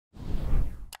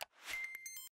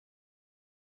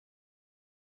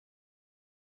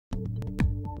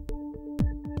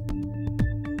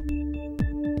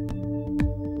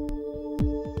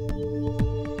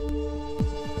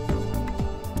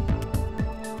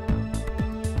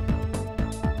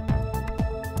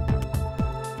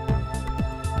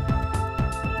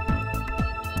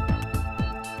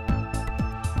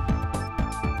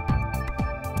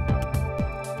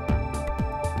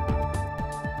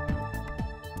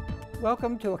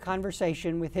Welcome to A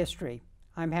Conversation with History.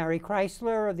 I'm Harry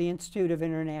Chrysler of the Institute of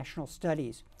International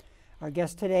Studies. Our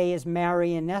guest today is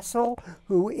Marion Nestle,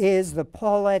 who is the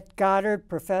Paulette Goddard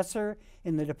Professor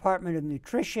in the Department of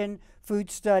Nutrition, Food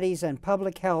Studies, and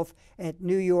Public Health at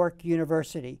New York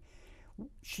University.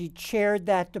 She chaired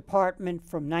that department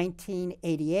from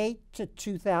 1988 to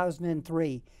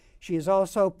 2003. She is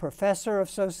also Professor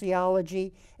of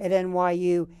Sociology at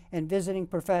NYU and Visiting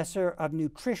Professor of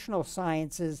Nutritional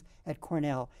Sciences at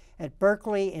Cornell. At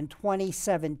Berkeley in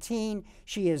 2017,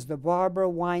 she is the Barbara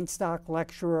Weinstock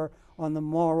Lecturer on the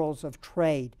Morals of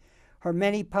Trade. Her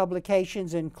many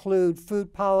publications include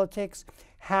Food Politics,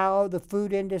 How the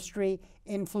Food Industry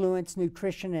Influenced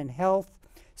Nutrition and Health,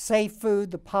 Safe Food,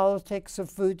 The Politics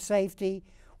of Food Safety,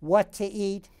 What to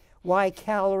Eat, Why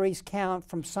Calories Count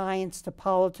from Science to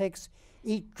Politics,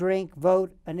 Eat, Drink,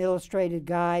 Vote, an Illustrated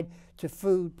Guide to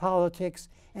Food Politics,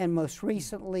 and most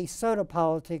recently, Soda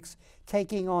Politics,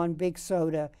 Taking on Big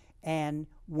Soda and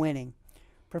Winning.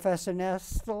 Professor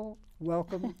Nestle,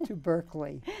 welcome to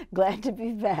Berkeley. Glad to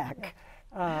be back.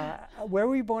 Where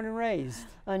were you born and raised?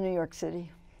 New York City.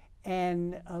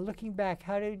 And looking back,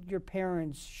 how did your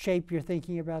parents shape your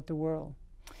thinking about the world?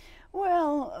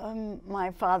 Well,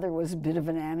 my father was a bit of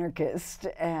an anarchist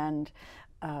and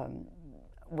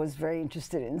was very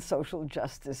interested in social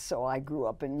justice, so I grew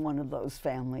up in one of those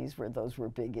families where those were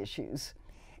big issues.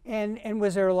 And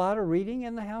was there a lot of reading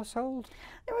in the household?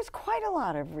 There was quite a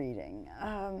lot of reading.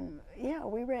 Yeah,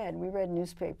 we read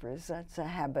newspapers. That's a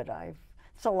habit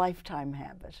it's a lifetime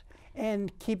habit.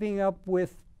 And keeping up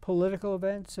with political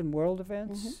events and world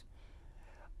events?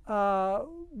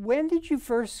 Mm-hmm. When did you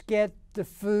first get the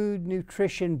food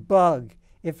nutrition bug,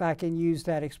 if I can use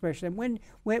that expression? And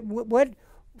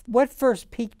what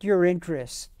first piqued your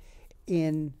interest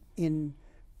in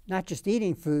not just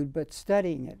eating food, but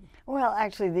studying it? Well,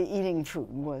 actually, the eating food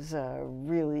was a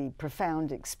really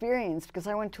profound experience because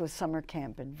I went to a summer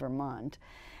camp in Vermont,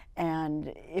 and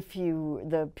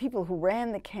the people who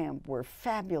ran the camp were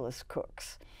fabulous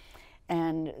cooks.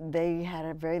 And they had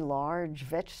a very large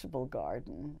vegetable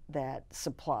garden that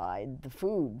supplied the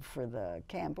food for the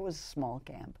camp. It was a small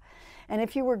camp. And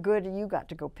if you were good, you got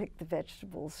to go pick the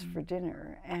vegetables for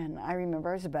dinner. And I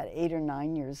remember I was about 8 or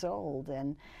 9 years old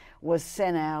and was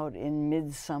sent out in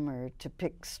midsummer to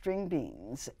pick string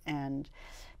beans. And,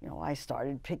 I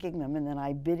started picking them, and then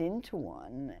I bit into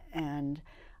one, and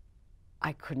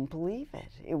I couldn't believe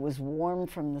it. It was warm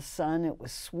from the sun, it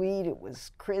was sweet, it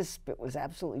was crisp, it was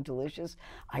absolutely delicious.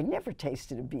 I'd never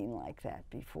tasted a bean like that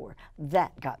before.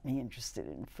 That got me interested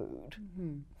in food.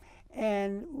 Mm-hmm.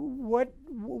 And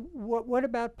what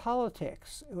about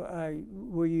politics?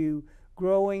 Were you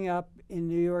growing up in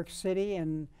New York City,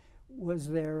 and was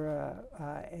there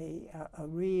a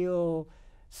real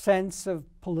sense of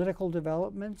political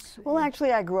developments? Well,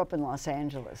 actually, I grew up in Los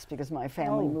Angeles because my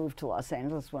family moved to Los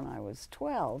Angeles when I was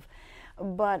 12.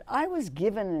 But I was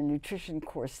given a nutrition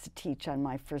course to teach on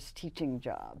my first teaching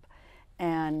job.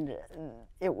 And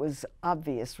it was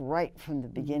obvious right from the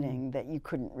beginning that you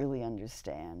couldn't really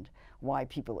understand why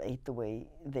people ate the way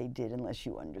they did unless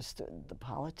you understood the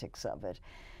politics of it.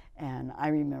 And I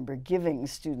remember giving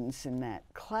students in that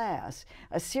class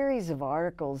a series of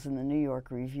articles in the New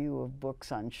York Review of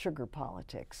Books on sugar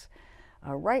politics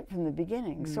right from the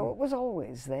beginning. So it was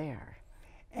always there.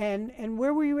 And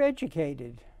where were you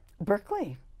educated?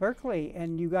 Berkeley. Berkeley,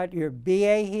 and you got your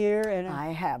BA here? And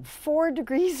I have 4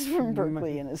 degrees from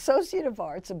Berkeley, an Associate of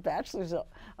Arts, a Bachelor's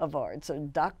of Arts, a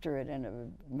doctorate, and a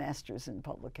Master's in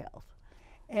Public Health.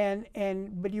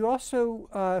 But you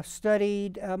also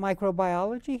studied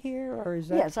microbiology here, or is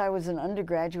that? Yes, I was an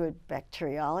undergraduate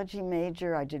bacteriology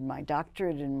major. I did my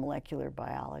doctorate in molecular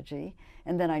biology,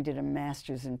 and then I did a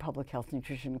master's in public health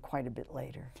nutrition quite a bit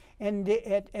later. And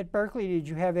at Berkeley, did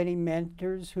you have any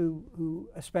mentors who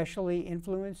especially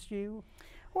influenced you?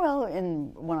 Well,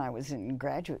 when I was in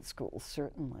graduate school,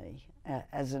 certainly.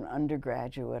 As an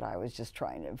undergraduate, I was just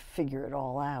trying to figure it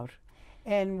all out.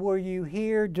 And were you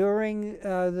here during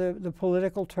the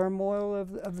political turmoil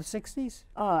of the 60s?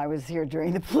 Oh, I was here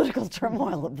during the political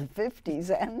turmoil of the 50s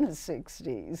and the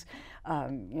 60s.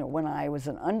 When I was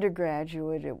an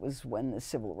undergraduate, it was when the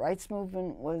civil rights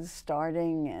movement was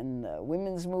starting and the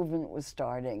women's movement was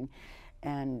starting.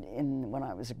 And when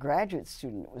I was a graduate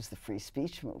student, it was the free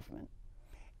speech movement.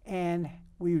 And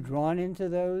were you drawn into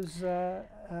those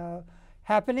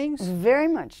happenings? Very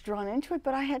much drawn into it,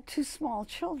 but I had 2 small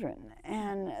children,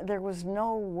 and there was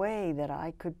no way that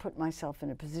I could put myself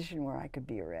in a position where I could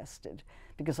be arrested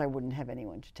because I wouldn't have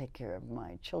anyone to take care of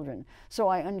my children. So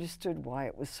I understood why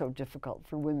it was so difficult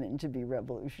for women to be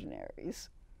revolutionaries.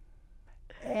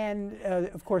 And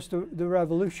of course, the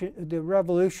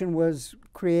revolution was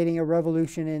creating a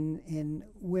revolution in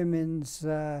women's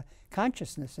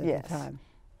consciousness at Yes. the time.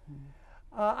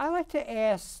 I like to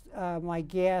ask my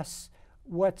guests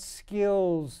what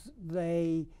skills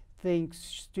they think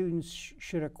students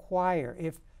should acquire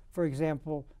if, for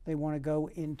example, they want to go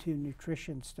into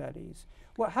nutrition studies.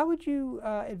 Well, how would you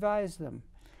advise them?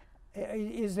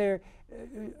 Is there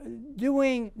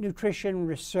doing nutrition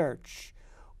research?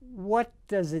 What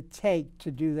does it take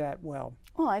to do that well?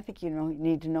 Well, I think you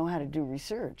need to know how to do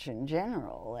research in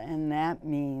general, and that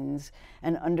means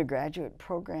an undergraduate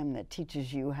program that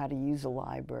teaches you how to use a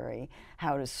library,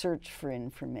 how to search for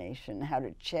information, how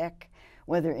to check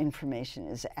whether information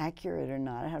is accurate or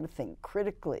not, how to think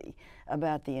critically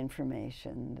about the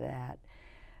information that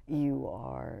you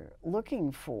are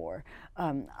looking for.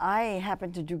 I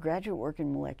happen to do graduate work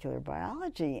in molecular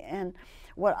biology, and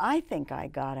what I think I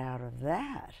got out of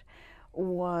that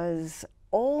was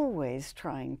always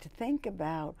trying to think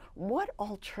about what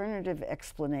alternative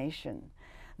explanation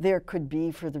there could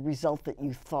be for the result that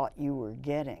you thought you were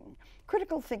getting.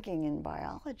 Critical thinking in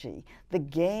biology, the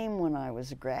game when I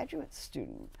was a graduate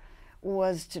student,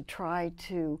 was to try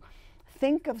to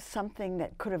think of something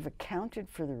that could have accounted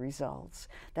for the results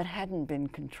that hadn't been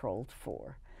controlled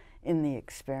for in the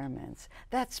experiments.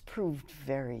 That's proved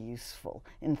very useful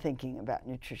in thinking about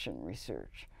nutrition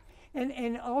research.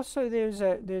 And also there's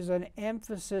an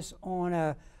emphasis on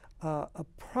a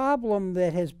problem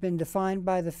that has been defined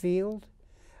by the field.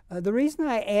 The reason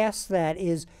I ask that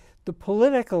is the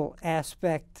political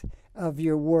aspect of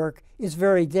your work is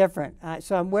very different.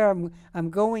 So where I'm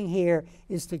going here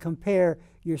is to compare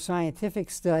your scientific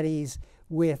studies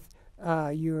with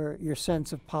your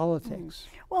sense of politics.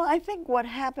 Well, I think what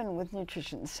happened with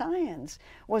nutrition science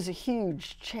was a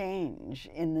huge change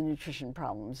in the nutrition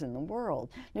problems in the world.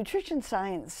 Nutrition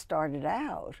science started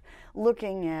out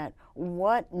looking at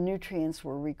what nutrients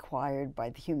were required by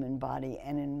the human body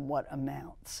and in what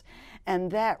amounts.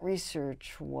 And that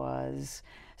research was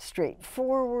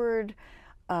straightforward,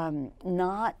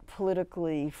 not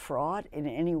politically fraught in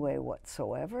any way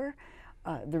whatsoever.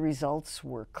 The results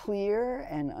were clear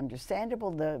and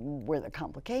understandable. Where the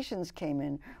complications came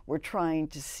in were trying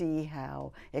to see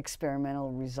how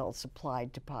experimental results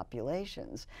applied to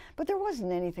populations. But there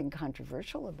wasn't anything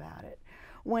controversial about it.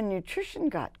 When nutrition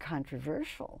got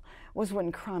controversial was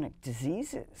when chronic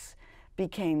diseases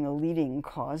became the leading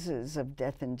causes of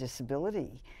death and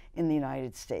disability in the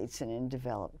United States and in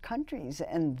developed countries.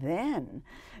 And then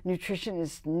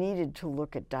nutritionists needed to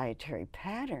look at dietary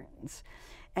patterns.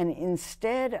 And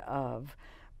instead of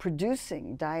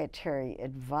producing dietary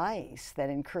advice that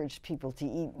encouraged people to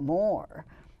eat more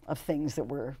of things that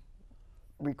were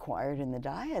required in the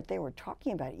diet, they were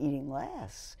talking about eating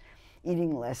less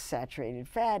saturated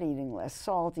fat, eating less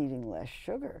salt, eating less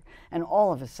sugar. And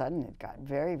all of a sudden it got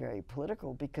very, very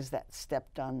political because that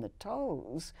stepped on the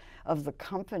toes of the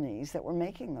companies that were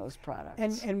making those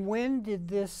products. And when did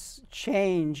this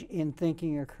change in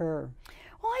thinking occur?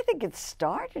 Well, I think it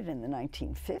started in the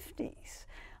 1950s.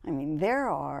 I mean, there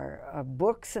are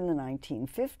books in the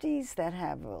 1950s that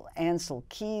have Ansel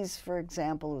Keys, for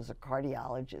example, who's a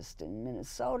cardiologist in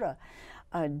Minnesota,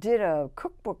 did a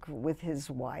cookbook with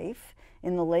his wife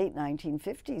in the late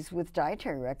 1950s with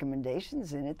dietary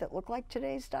recommendations in it that look like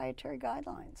today's dietary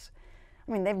guidelines.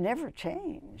 I mean, they've never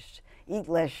changed. Eat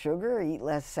less sugar, eat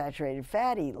less saturated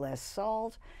fat, eat less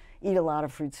salt. Eat a lot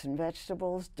of fruits and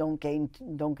vegetables, don't gain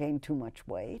too much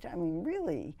weight. I mean,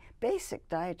 really basic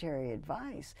dietary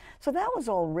advice. So that was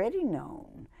already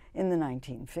known in the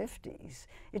 1950s.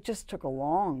 It just took a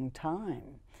long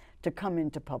time to come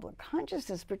into public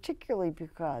consciousness, particularly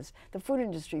because the food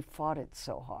industry fought it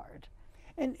so hard.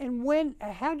 And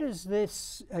how does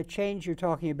this change you're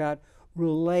talking about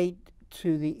relate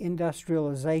to the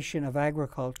industrialization of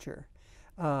agriculture?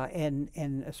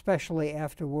 And especially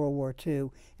after World War II.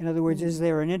 In other words, is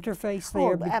there an interface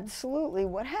there? Oh, absolutely.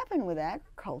 What happened with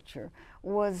agriculture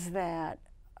was that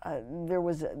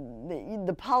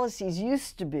the policies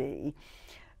used to be,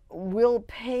 we'll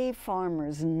pay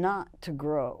farmers not to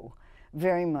grow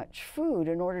very much food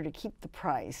in order to keep the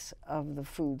price of the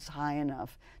foods high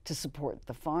enough to support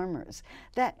the farmers.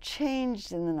 That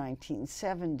changed in the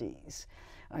 1970s.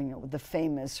 You know, the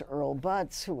famous Earl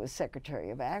Butz, who was Secretary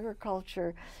of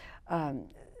Agriculture,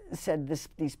 said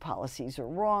these policies are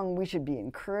wrong. We should be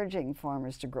encouraging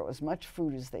farmers to grow as much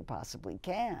food as they possibly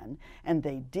can, and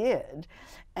they did.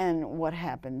 And what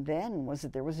happened then was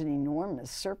that there was an enormous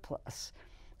surplus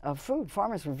of food.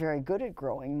 Farmers were very good at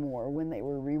growing more when they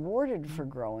were rewarded for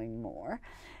growing more.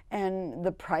 And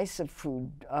the price of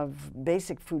food, of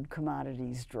basic food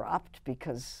commodities, dropped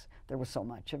because there was so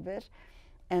much of it.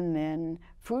 And then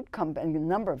the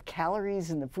number of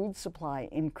calories in the food supply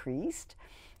increased,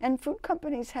 and food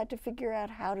companies had to figure out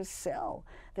how to sell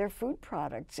their food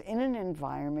products in an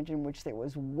environment in which there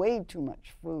was way too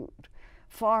much food,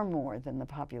 far more than the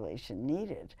population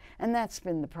needed. And that's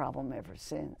been the problem ever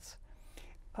since.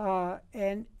 Now,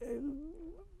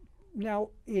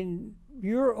 in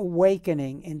your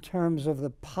awakening in terms of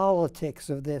the politics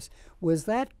of this, was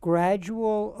that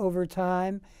gradual over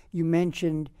time? You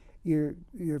mentioned your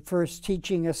first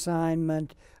teaching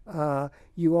assignment.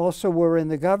 You also were in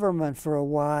the government for a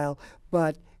while,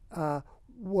 but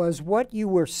was what you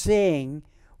were seeing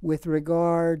with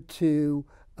regard to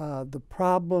the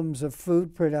problems of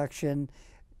food production,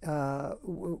 how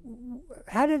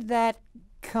did that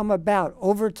come about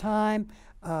over time?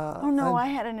 Oh no, I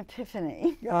had an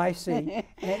epiphany. I see.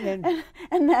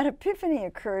 And that epiphany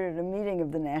occurred at a meeting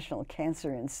of the National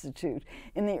Cancer Institute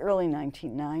in the early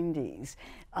 1990s.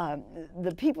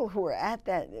 The people who were at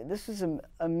this was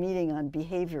a meeting on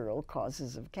behavioral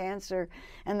causes of cancer,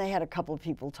 and they had a couple of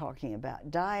people talking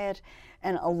about diet,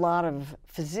 and a lot of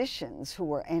physicians who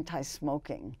were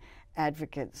anti-smoking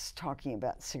advocates talking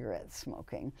about cigarette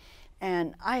smoking.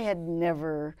 And I had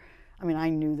never, I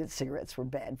knew that cigarettes were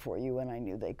bad for you, and I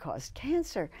knew they caused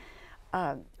cancer,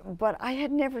 but I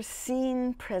had never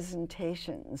seen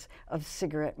presentations of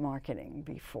cigarette marketing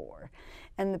before.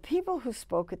 And the people who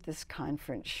spoke at this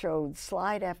conference showed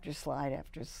slide after slide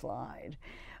after slide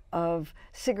of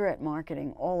cigarette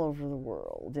marketing all over the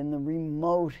world, in the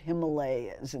remote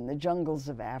Himalayas, in the jungles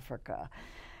of Africa.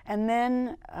 And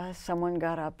then someone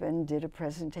got up and did a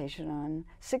presentation on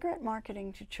cigarette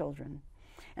marketing to children.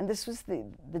 And this was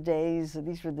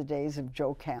these were the days of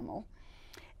Joe Camel.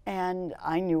 And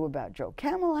I knew about Joe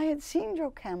Camel. I had seen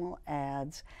Joe Camel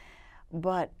ads,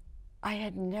 but I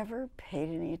had never paid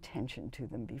any attention to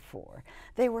them before.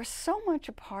 They were so much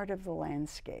a part of the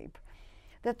landscape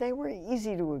that they were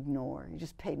easy to ignore. You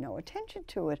just paid no attention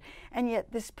to it. And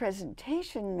yet this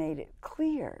presentation made it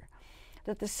clear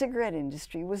that the cigarette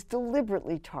industry was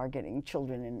deliberately targeting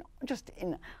children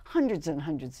in hundreds and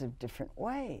hundreds of different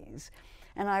ways.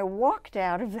 And I walked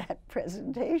out of that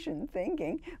presentation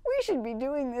thinking, we should be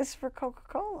doing this for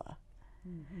Coca-Cola,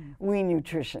 we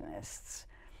nutritionists.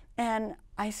 And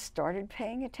I started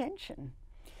paying attention.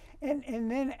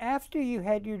 And then after you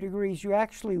had your degrees, you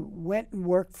actually went and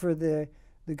worked for the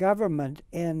government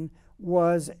and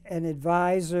was an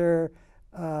advisor,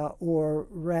 or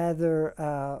rather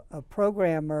a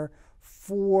programmer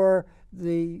for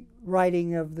the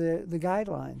writing of the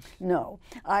guidelines. No,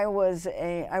 I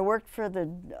worked for the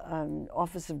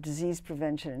Office of Disease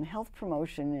Prevention and Health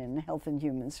Promotion in Health and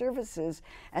Human Services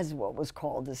as what was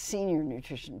called a Senior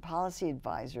Nutrition Policy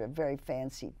Advisor, a very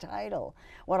fancy title.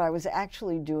 What I was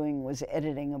actually doing was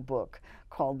editing a book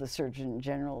called the Surgeon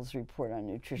General's Report on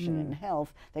Nutrition and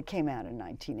Health that came out in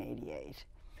 1988.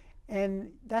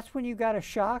 And that's when you got a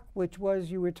shock, which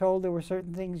was you were told there were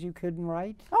certain things you couldn't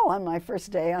write? Oh, on my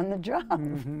first day on the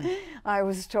job. I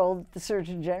was told the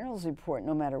Surgeon General's report,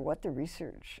 no matter what the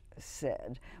research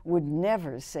said, would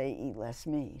never say eat less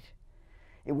meat.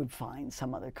 It would find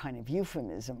some other kind of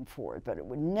euphemism for it, but it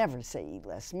would never say eat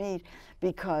less meat,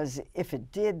 because if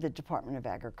it did, the Department of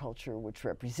Agriculture, which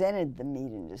represented the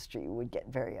meat industry, would get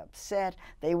very upset.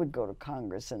 They would go to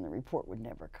Congress and the report would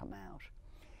never come out.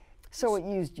 So it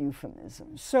used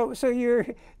euphemisms. So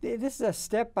this is a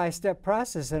step-by-step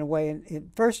process in a way. And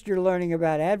first you're learning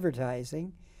about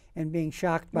advertising and being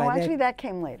shocked by that. No, actually that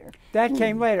came later. That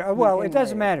came later. Oh, well, it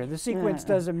doesn't matter. The sequence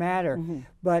doesn't matter.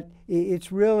 But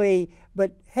it's really,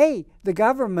 but hey, the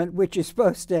government, which is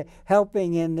supposed to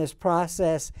helping in this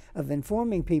process of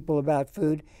informing people about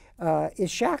food,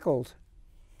 is shackled.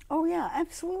 Oh yeah,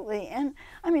 absolutely. And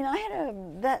I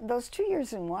had those 2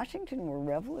 years in Washington were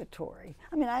revelatory.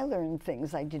 I learned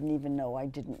things I didn't even know I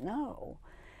didn't know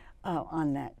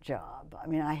on that job.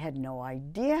 I had no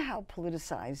idea how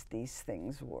politicized these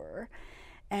things were,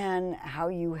 and how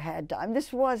you had to,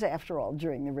 this was, after all,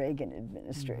 during the Reagan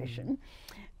administration.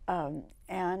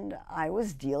 And I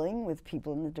was dealing with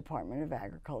people in the Department of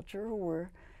Agriculture who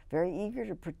were very eager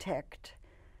to protect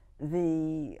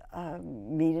the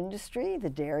meat industry, the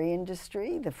dairy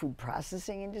industry, the food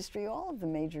processing industry. All of the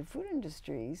major food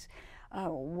industries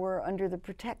were under the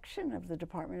protection of the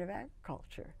Department of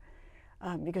Agriculture,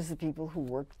 because the people who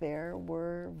worked there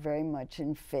were very much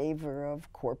in favor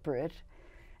of corporate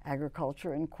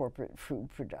agriculture and corporate food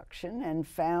production, and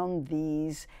found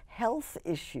these health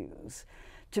issues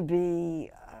to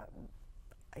be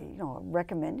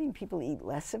recommending people eat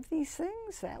less of these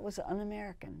things. That was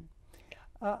un-American.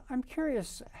 I'm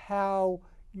curious how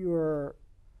your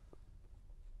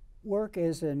work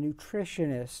as a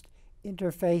nutritionist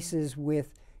interfaces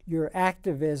with your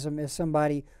activism as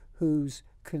somebody who's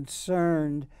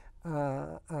concerned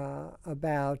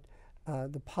about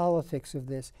the politics of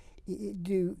this.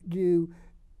 Do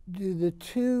the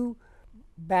two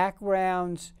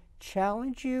backgrounds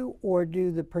challenge you, or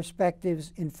do the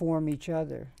perspectives inform each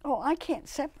other? Oh, I can't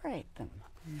separate them.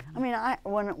 I mean,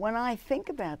 when I think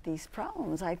about these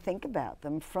problems, I think about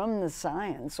them from the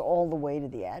science all the way to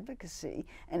the advocacy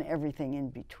and everything in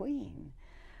between.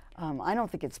 I don't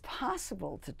think it's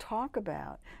possible to talk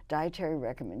about dietary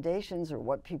recommendations or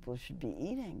what people should be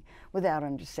eating without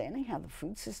understanding how the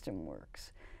food system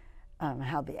works,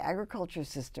 how the agriculture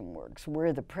system works,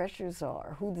 where the pressures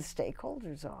are, who the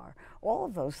stakeholders are. All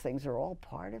of those things are all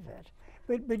part of it.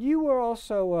 But you were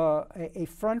also a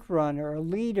front runner, a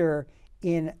leader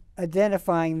in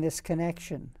identifying this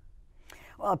connection.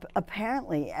 Well,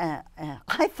 apparently,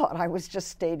 I thought I was just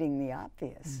stating the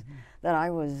obvious, that I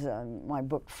was, my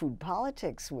book, Food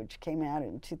Politics, which came out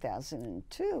in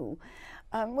 2002,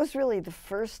 was really the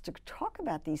first to talk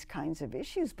about these kinds of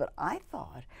issues, but I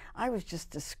thought I was just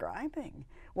describing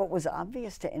what was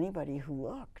obvious to anybody who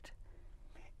looked.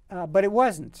 But it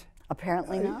wasn't.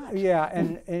 Apparently not. Yeah,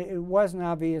 and it wasn't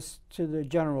obvious to the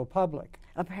general public.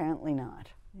 Apparently not.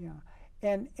 Yeah.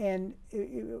 And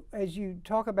as you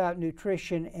talk about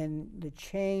nutrition and the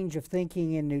change of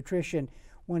thinking in nutrition,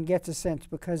 one gets a sense,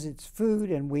 because it's food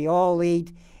and we all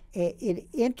eat,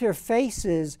 it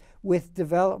interfaces with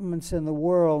developments in the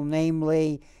world,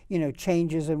 namely,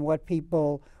 changes in what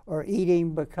people are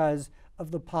eating because of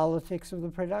the politics of the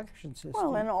production system.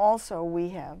 Well, and also we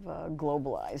have a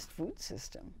globalized food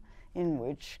system in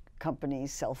which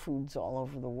companies sell foods all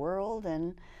over the world,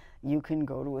 and you can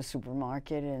go to a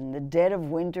supermarket in the dead of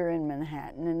winter in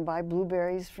Manhattan and buy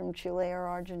blueberries from Chile or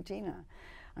Argentina.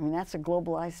 I mean, that's a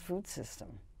globalized food system.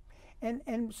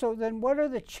 And so then what are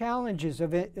the challenges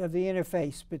of the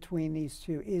interface between these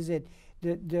two? Is it,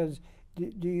 do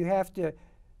you have to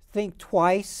think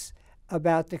twice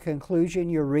about the conclusion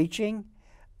you're reaching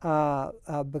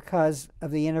because of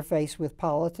the interface with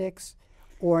politics,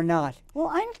 or not? Well,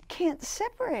 I can't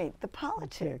separate the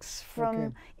politics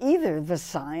from either the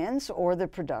science or the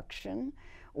production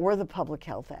or the public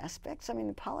health aspects. I mean,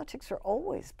 the politics are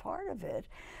always part of it,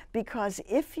 because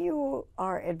if you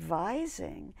are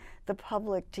advising the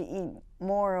public to eat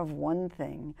more of one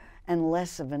thing and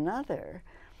less of another,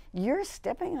 you're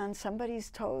stepping on somebody's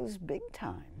toes big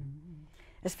time,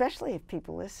 especially if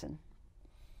people listen.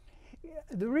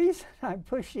 The reason I'm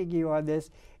pushing you on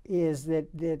this is that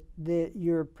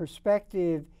your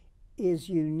perspective is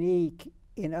unique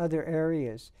in other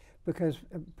areas, because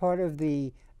part of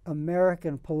the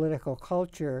American political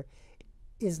culture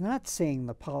is not seeing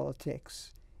the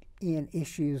politics in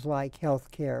issues like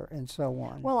health care and so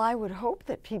on. Well, I would hope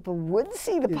that people would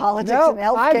see the politics in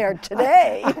health care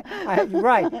today.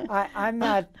 Right. I'm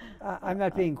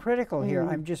not being critical here.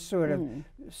 I'm just sort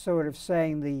of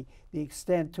saying the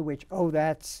extent to which,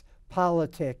 that's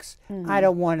politics. I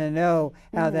don't want to know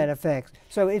how that affects.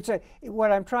 So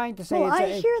what I'm trying to say is, I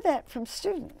hear that from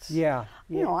students. Yeah.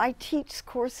 You know, I teach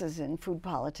courses in food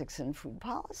politics and food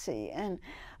policy, and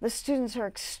the students are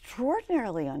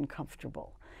extraordinarily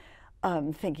uncomfortable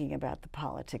thinking about the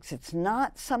politics. It's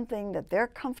not something that they're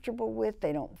comfortable with.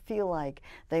 They don't feel like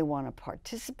they want to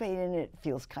participate in it. It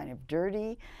feels kind of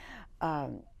dirty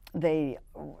and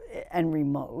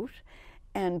remote.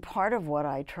 And part of what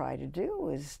I try to do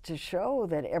is to show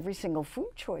that every single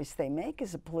food choice they make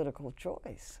is a political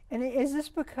choice. And is this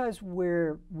because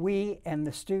we and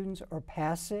the students are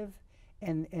passive,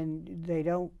 and they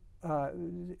don't,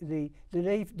 the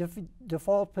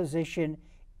default position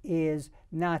is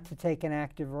not to take an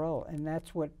active role, and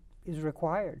that's what is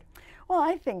required? Well,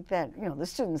 I think that, the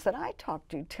students that I talk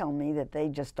to tell me that they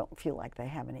just don't feel like they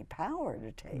have any power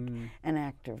to take an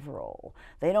active role.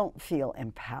 They don't feel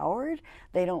empowered.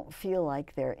 They don't feel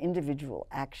like their individual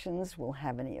actions will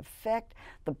have any effect.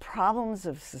 The problems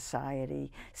of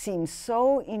society seem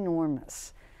so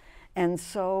enormous and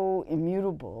so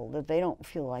immutable that they don't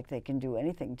feel like they can do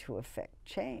anything to affect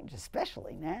change,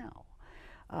 especially now.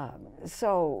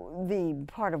 So the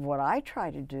part of what I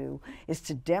try to do is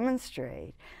to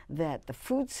demonstrate that the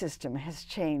food system has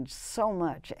changed so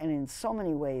much and in so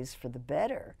many ways for the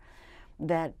better,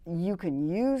 that you can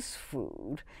use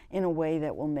food in a way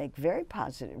that will make very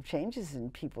positive changes in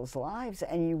people's lives,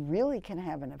 and you really can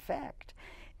have an effect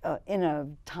in a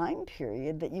time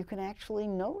period that you can actually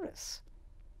notice.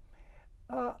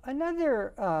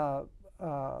 Another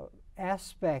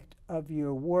aspect of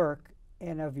your work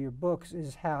and of your books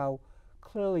is how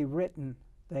clearly written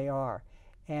they are.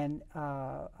 and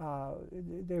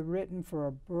they're written for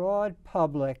a broad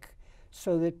public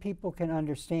so that people can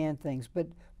understand things.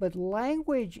 But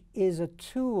language is a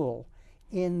tool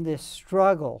in this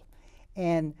struggle,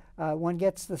 and one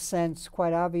gets the sense,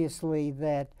 quite obviously,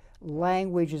 that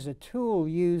language is a tool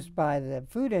used by the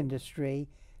food industry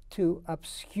to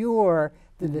obscure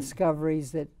the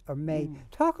discoveries that are made.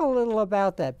 Talk a little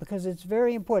about that, because it's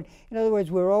very important. In other words,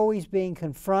 we're always being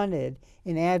confronted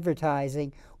in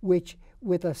advertising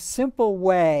with a simple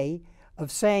way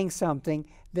of saying something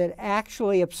that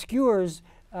actually obscures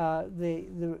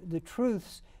the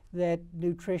truths that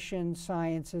nutrition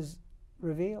science has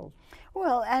revealed.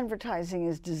 Well, advertising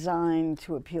is designed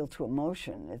to appeal to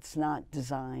emotion. It's not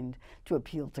designed to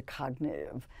appeal to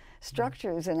cognitive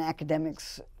structures, and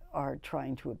academics are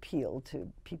trying to appeal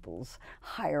to people's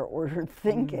higher ordered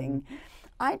thinking.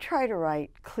 I try to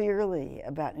write clearly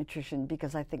about nutrition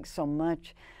because I think so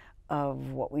much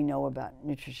of what we know about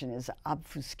nutrition is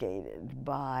obfuscated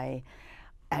by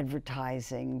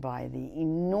advertising, by the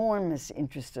enormous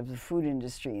interest of the food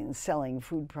industry in selling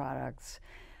food products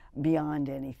beyond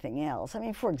anything else. I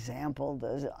mean, for example,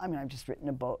 I've just written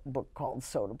a book called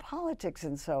Soda Politics,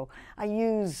 and so I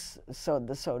use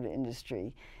the soda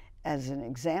industry as an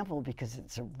example because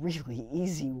it's a really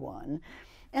easy one.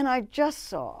 And I just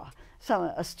saw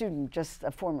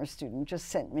a former student just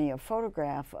sent me a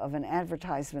photograph of an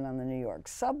advertisement on the New York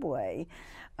subway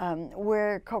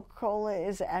where Coca-Cola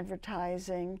is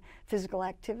advertising physical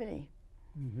activity.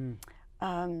 You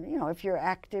know, if you're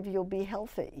active, you'll be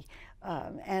healthy.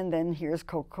 And then here's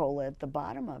Coca-Cola at the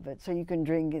bottom of it. So you can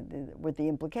drink it, with the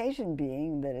implication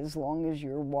being that as long as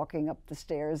you're walking up the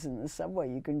stairs in the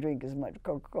subway, you can drink as much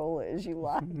Coca-Cola as you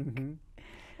like.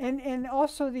 And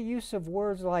also the use of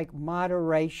words like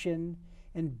moderation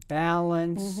and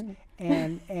balance,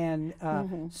 and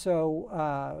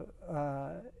so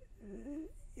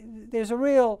there's a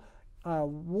real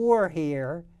war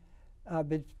here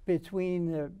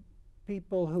between the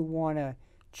people who want to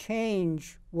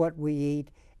change what we eat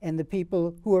and the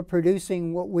people who are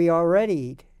producing what we already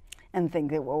eat. And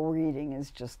think that what we're eating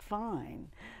is just fine.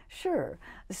 Sure.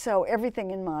 So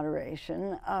everything in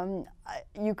moderation.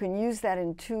 You can use that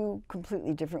in two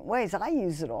completely different ways. I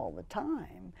use it all the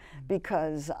time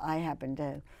because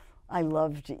I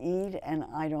love to eat, and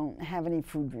I don't have any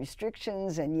food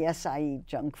restrictions, and yes, I eat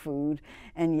junk food,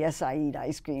 and yes, I eat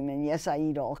ice cream, and yes, I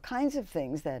eat all kinds of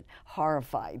things that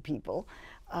horrify people.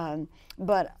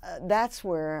 But that's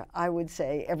where I would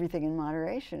say everything in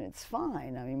moderation, it's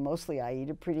fine. I mean, mostly I eat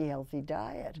a pretty healthy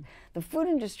diet. The food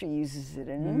industry uses it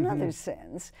in another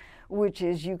sense, which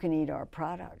is you can eat our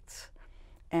products.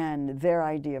 And their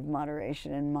idea of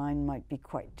moderation and mine might be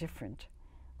quite different.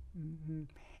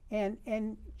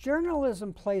 And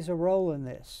journalism plays a role in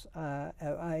this.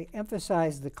 I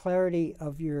emphasize the clarity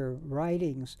of your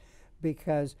writings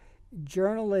because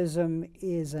journalism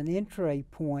is an entry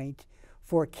point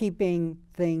for keeping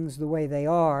things the way they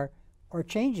are or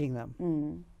changing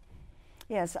them.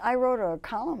 Yes, I wrote a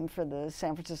column for the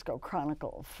San Francisco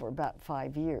Chronicle for about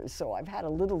 5 years, so I've had a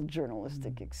little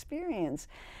journalistic experience,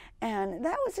 and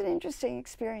that was an interesting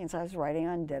experience. I was writing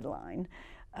on deadline,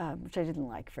 which I didn't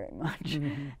like very much,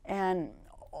 and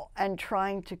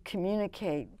trying to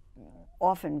communicate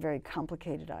often very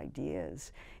complicated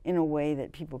ideas in a way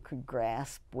that people could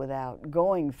grasp without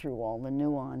going through all the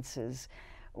nuances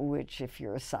which, if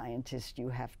you're a scientist, you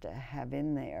have to have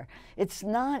in there. It's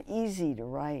not easy to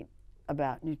write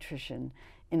about nutrition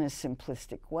in a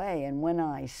simplistic way, and when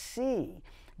I see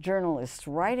journalists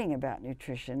writing about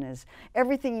nutrition as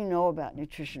everything you know about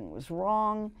nutrition was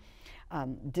wrong,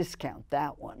 discount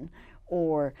that one.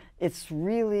 Or it's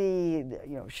really,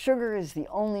 you know, sugar is the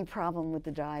only problem with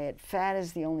the diet, fat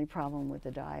is the only problem with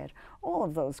the diet. All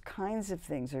of those kinds of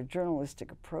things are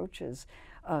journalistic approaches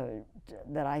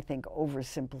that I think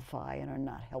oversimplify and are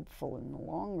not helpful in the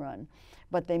long run,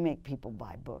 but they make people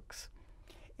buy books.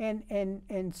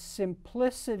 And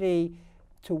simplicity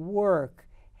to work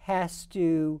has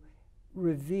to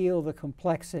reveal the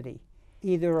complexity,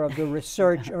 either of the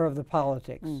research or of the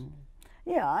politics.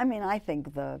 Yeah, I mean, I think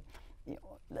I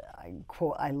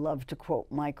love to quote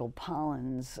Michael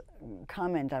Pollan's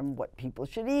comment on what people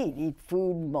should eat. Eat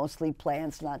food, mostly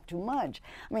plants, not too much.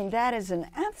 I mean, that is an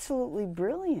absolutely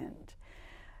brilliant,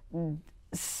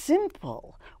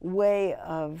 simple way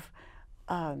of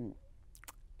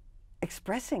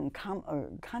expressing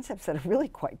concepts that are really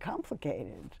quite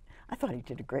complicated. I thought he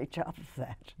did a great job of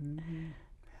that.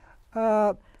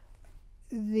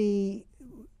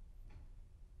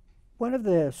 One of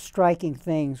the striking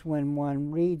things when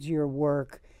one reads your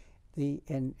work,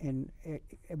 and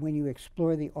when you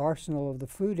explore the arsenal of the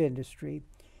food industry,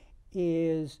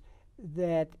 is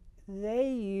that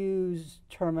they use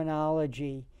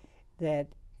terminology that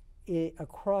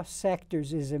across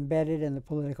sectors is embedded in the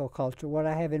political culture. What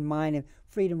I have in mind is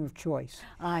freedom of choice.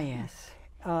 Ah, yes.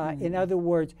 In other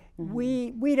words,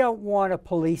 we don't want a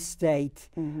police state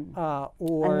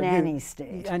or a nanny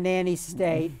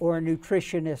state, or a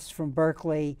nutritionist from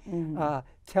Berkeley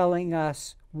telling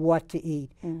us what to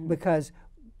eat, because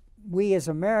we as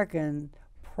Americans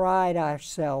pride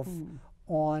ourselves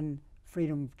on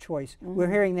freedom of choice. We're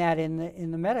hearing that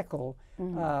in the medical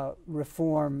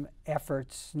reform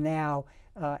efforts now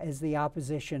as the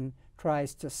opposition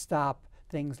tries to stop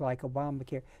things like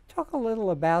Obamacare. Talk a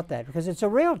little about that, because it's a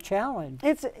real challenge.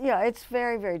 It's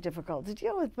very, very difficult to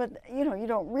deal with, but you know, you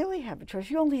don't really have a choice.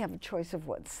 You only have a choice of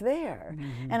what's there.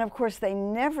 And of course, they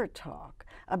never talk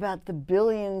about the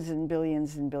billions and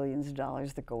billions and billions of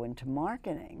dollars that go into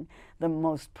marketing the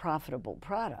most profitable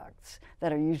products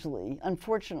that are usually,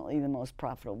 unfortunately, the most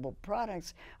profitable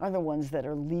products are the ones that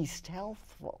are least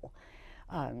healthful.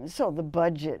 So the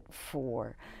budget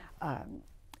for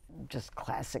just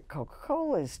classic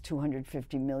Coca-Cola is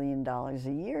 $250 million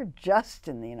a year just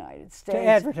in the United States. To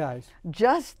advertise.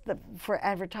 Just for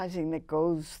advertising that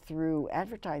goes through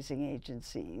advertising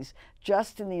agencies,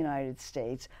 just in the United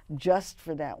States, just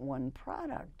for that one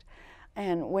product.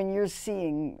 And when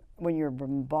you're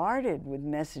bombarded with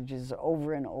messages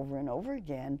over and over and over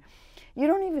again, you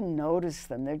don't even notice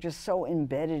them. They're just so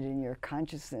embedded in your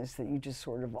consciousness that you just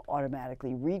sort of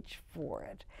automatically reach for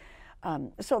it.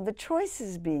 So the choice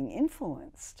is being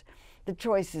influenced. The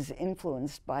choice is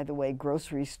influenced by the way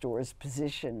grocery stores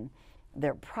position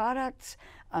their products,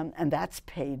 and that's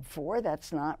paid for.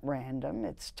 That's not random.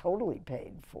 It's totally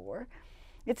paid for.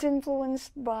 It's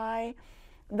influenced by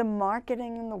the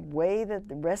marketing and the way that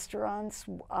the restaurants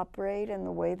operate and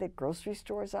the way that grocery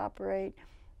stores operate.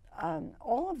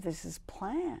 All of this is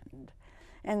planned.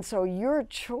 And so your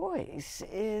choice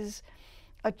is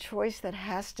a choice that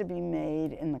has to be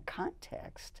made in the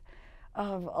context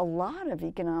of a lot of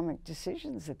economic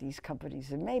decisions that these companies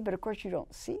have made, but of course you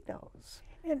don't see those.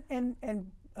 And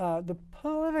the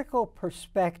political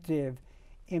perspective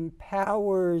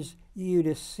empowers you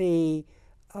to see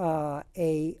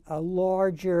a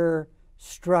larger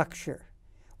structure,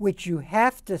 which you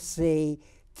have to see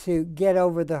to get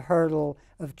over the hurdle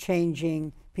of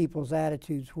changing people's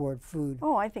attitudes toward food.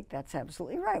 Oh, I think that's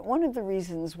absolutely right. One of the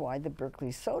reasons why the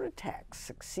Berkeley soda tax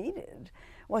succeeded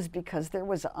was because there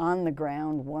was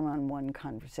on-the-ground, one-on-one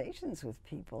conversations with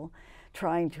people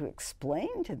trying to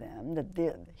explain to them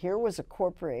that here was a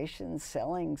corporation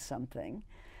selling something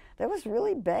that was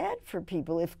really bad for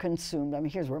people if consumed. I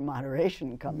mean, here's where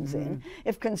moderation comes in,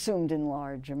 if consumed in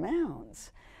large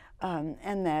amounts.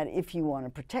 And that if you want to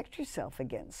protect yourself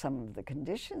against some of the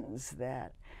conditions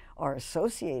that are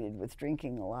associated with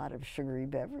drinking a lot of sugary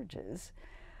beverages,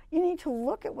 you need to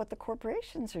look at what the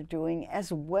corporations are doing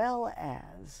as well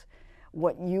as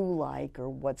what you like or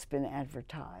what's been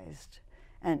advertised.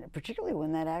 And particularly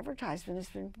when that advertisement has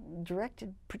been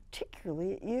directed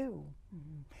particularly at you.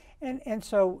 And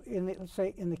so, let's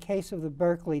say in the case of the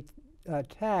Berkeley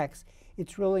tax,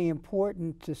 it's really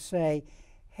important to say,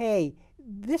 hey,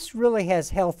 this really has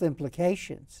health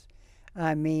implications.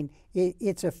 I mean,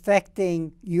 it's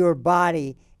affecting your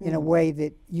body in a way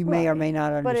that you may or may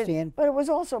not understand. But it was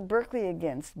also Berkeley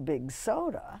against big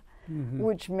soda,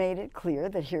 which made it clear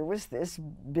that here was this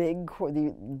big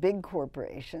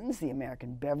corporations, the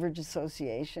American Beverage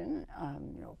Association,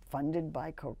 funded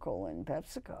by Coca-Cola and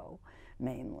PepsiCo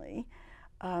mainly,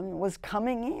 was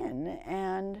coming in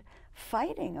and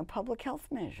fighting a public health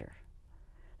measure.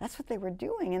 That's what they were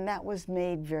doing, and that was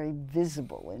made very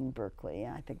visible in Berkeley,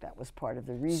 and I think that was part of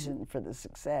the reason for the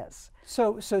success.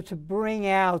 So to bring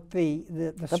out the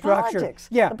structure, politics,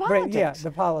 the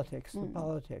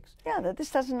politics. Yeah, that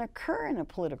this doesn't occur in a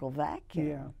political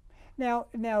vacuum. Yeah.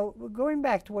 Now going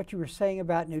back to what you were saying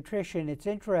about nutrition, it's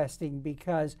interesting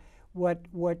because what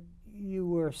you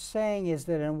were saying is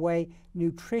that in a way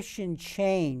nutrition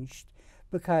changed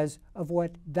because of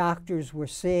what doctors were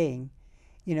seeing,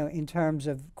 in terms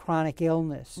of chronic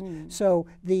illness. So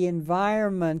the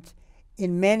environment,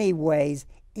 in many ways,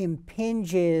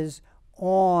 impinges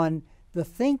on the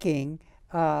thinking,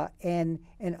 and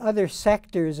other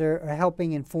sectors are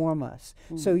helping inform us.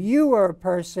 So you are a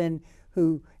person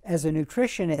who, as a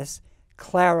nutritionist,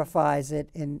 clarifies it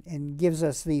and gives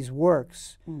us these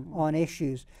works on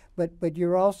issues. But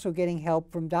you're also getting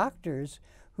help from doctors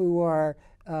who are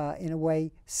in a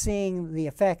way, seeing the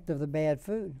effect of the bad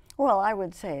food. Well, I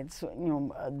would say it's,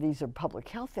 these are public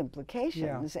health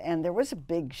implications, and there was a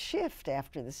big shift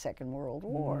after the Second World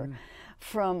War.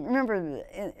 From, remember,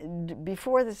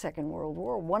 before the Second World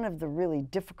War, one of the really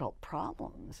difficult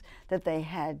problems that they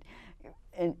had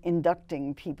in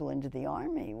inducting people into the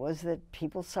Army was that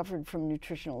people suffered from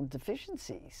nutritional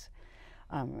deficiencies,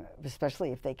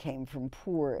 especially if they came from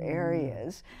poor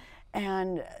areas.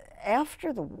 And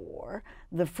after the war,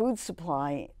 the food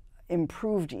supply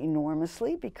improved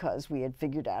enormously because we had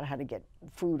figured out how to get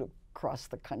food across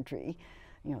the country.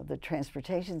 The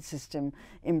transportation system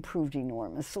improved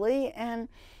enormously, and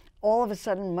all of a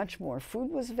sudden much more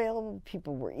food was available,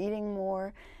 people were eating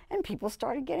more, and people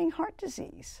started getting heart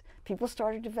disease. People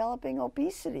started developing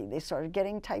obesity. They started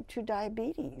getting type 2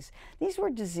 diabetes. These were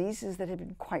diseases that had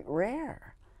been quite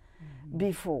rare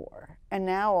before, and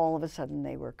now all of a sudden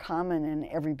they were common and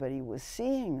everybody was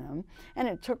seeing them, and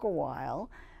it took a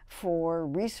while for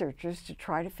researchers to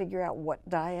try to figure out what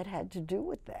diet had to do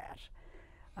with that.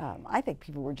 I think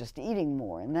people were just eating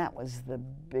more, and that was the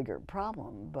bigger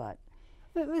problem. But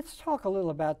let's talk a little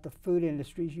about the food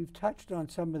industries. You've touched on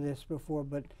some of this before,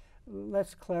 but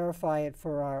let's clarify it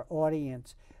for our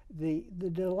audience. The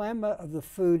dilemma of the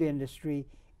food industry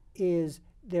is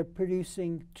they're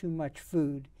producing too much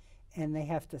food, and they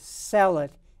have to sell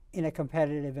it in a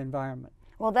competitive environment.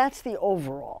 Well, that's the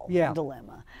overall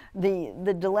dilemma.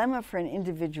 The dilemma for an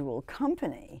individual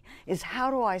company is,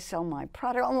 how do I sell my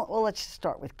product? Well, let's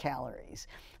start with calories.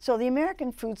 So the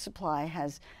American food supply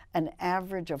has an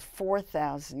average of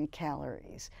 4,000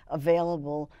 calories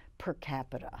available per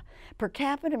capita. Per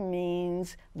capita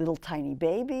means little tiny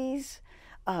babies,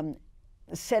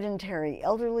 sedentary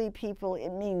elderly people. It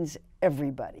means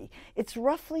everybody. It's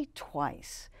roughly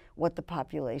twice what the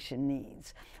population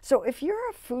needs. So if you're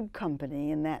a food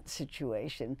company in that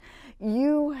situation,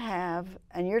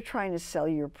 and you're trying to sell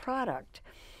your product,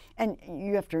 and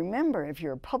you have to remember, if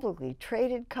you're a publicly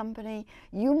traded company,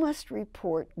 you must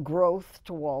report growth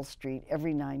to Wall Street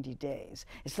every 90 days.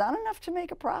 It's not enough to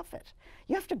make a profit.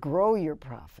 You have to grow your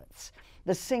profits.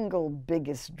 The single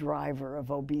biggest driver of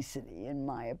obesity, in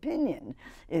my opinion,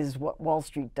 is what Wall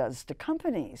Street does to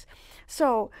companies.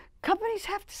 So companies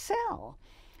have to sell.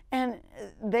 And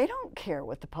they don't care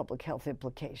what the public health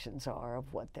implications are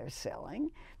of what they're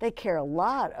selling. They care a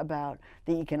lot about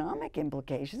the economic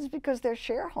implications because their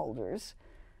shareholders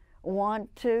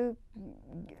want to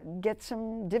get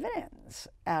some dividends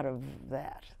out of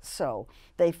that. So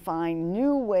they find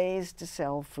new ways to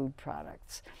sell food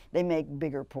products. They make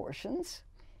bigger portions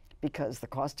because the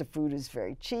cost of food is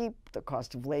very cheap, the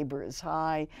cost of labor is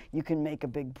high. You can make a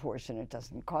big portion, it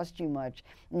doesn't cost you much,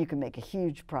 and you can make a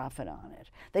huge profit on it.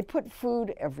 They put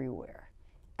food everywhere,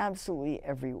 absolutely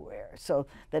everywhere, so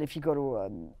that if you go to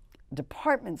a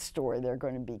department store, there are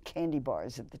going to be candy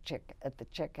bars at the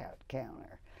checkout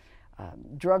counter.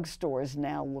 Drugstores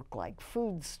now look like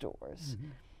food stores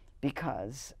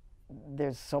because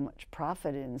there's so much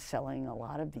profit in selling a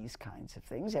lot of these kinds of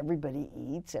things. Everybody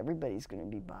eats, everybody's going to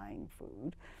be buying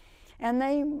food. And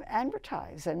they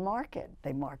advertise and market.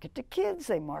 They market to kids,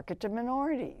 they market to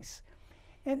minorities.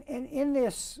 And in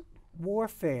this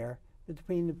warfare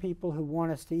between the people who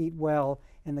want us to eat well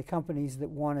and the companies that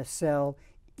want to sell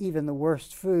even the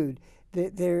worst food,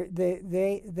 the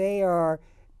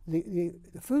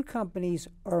food companies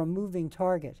are a moving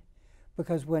target.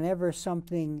 Because whenever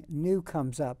something new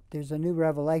comes up, there's a new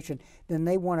revelation, then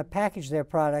they want to package their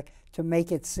product to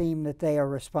make it seem that they are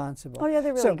responsible. Oh yeah,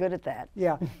 they're really good at that.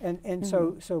 Yeah, and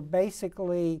so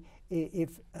basically,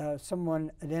 if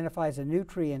someone identifies a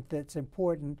nutrient that's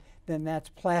important, then that's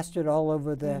plastered all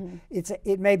over the.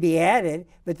 It may be added,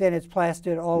 but then it's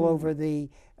plastered all over the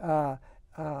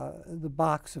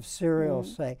box of cereal,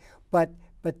 say. But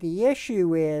the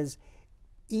issue is,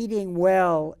 eating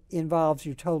well involves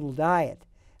your total diet,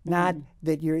 not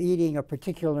that you're eating a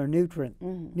particular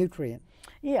nutrient.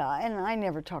 Yeah, and I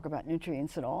never talk about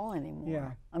nutrients at all anymore.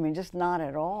 Yeah. I mean, just not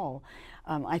at all.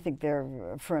 I think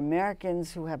for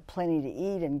Americans who have plenty to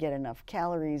eat and get enough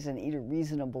calories and eat a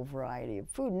reasonable variety of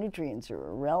food, nutrients are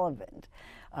irrelevant.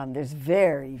 There's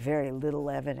very, very little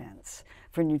evidence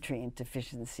for nutrient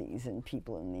deficiencies in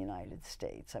people in the United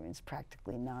States. I mean, it's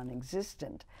practically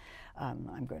non-existent.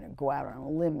 I'm going to go out on a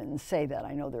limb and say that.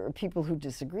 I know there are people who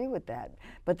disagree with that,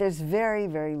 but there's very,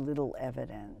 very little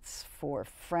evidence for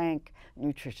frank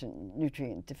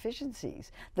nutrient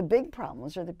deficiencies. The big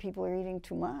problems are that people are eating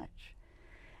too much.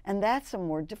 And that's a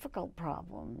more difficult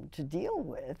problem to deal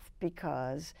with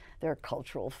because there are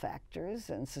cultural factors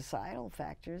and societal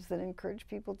factors that encourage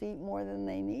people to eat more than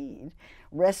they need.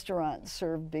 Restaurants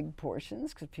serve big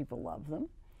portions because people love them.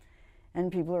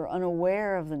 and people are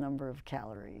unaware of the number of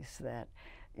calories that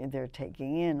they're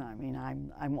taking in. I mean,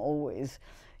 I'm always,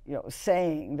 you know,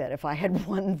 saying that if I had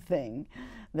one thing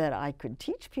that I could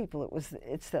teach people,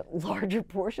 it's that larger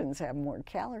portions have more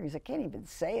calories. I can't even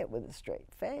say it with a straight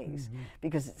face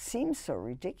because it seems so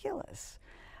ridiculous.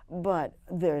 But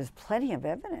there's plenty of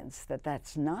evidence that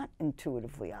that's not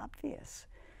intuitively obvious.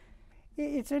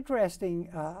 It's interesting.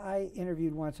 I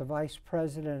interviewed once a vice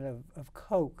president of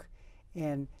Coke,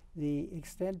 and the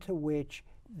extent to which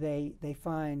they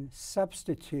find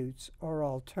substitutes or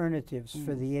alternatives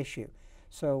for the issue.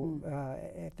 So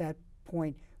at that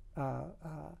point,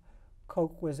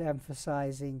 Coke was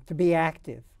emphasizing to be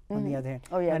active. On the other hand,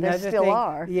 oh yeah, they still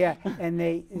are. Yeah, and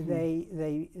they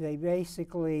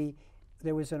basically,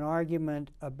 there was an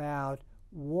argument about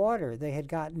water. They had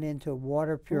gotten into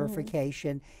water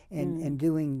purification and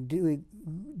doing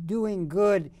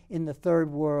good in the third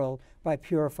world by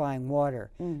purifying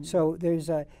water. So there's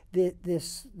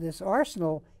this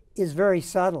arsenal is very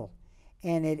subtle,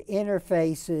 and it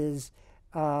interfaces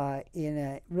in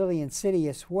a really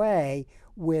insidious way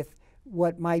with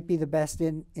what might be the best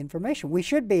information. We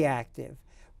should be active,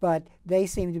 but they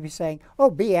seem to be saying, oh,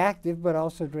 be active, but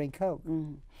also drink Coke.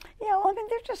 Yeah, well, I mean,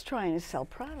 they're just trying to sell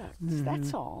products,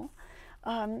 that's all.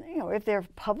 You know, if they're a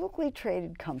publicly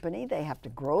traded company, they have to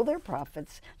grow their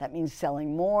profits. That means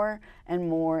selling more and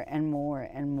more and more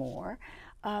and more.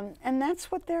 And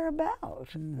that's what they're about.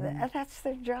 That's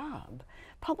their job.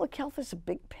 Public health is a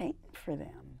big pain for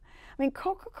them. I mean,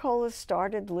 Coca-Cola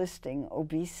started listing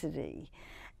obesity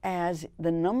as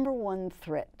the #1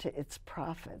 threat to its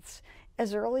profits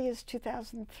as early as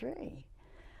 2003.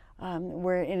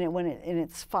 Where in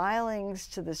its filings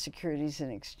to the Securities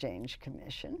and Exchange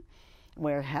Commission,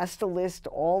 where it has to list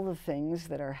all the things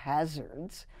that are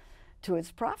hazards to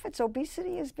its profits,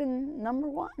 obesity has been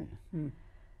 #1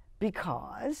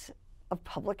 because of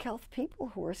public health people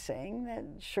who are saying that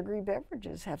sugary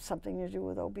beverages have something to do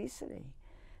with obesity.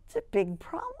 It's a big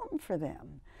problem for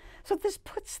them. So this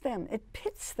pits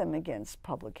them against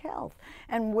public health.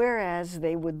 And whereas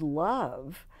they would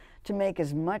love to make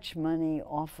as much money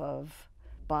off of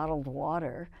bottled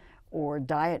water or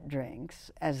diet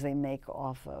drinks as they make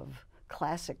off of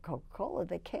classic Coca-Cola,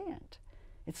 they can't.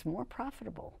 It's more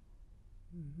profitable.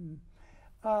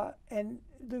 And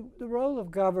the role of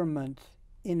government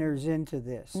enters into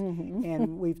this.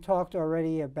 And we've talked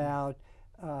already about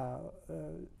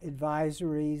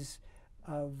advisories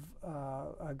of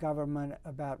a government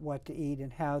about what to eat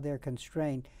and how they're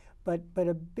constrained. But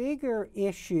a bigger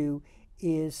issue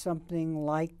is something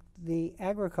like the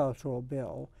agricultural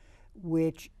bill,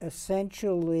 which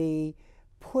essentially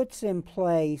puts in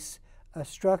place a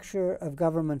structure of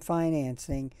government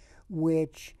financing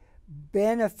which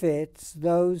benefits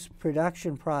those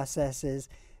production processes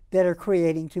that are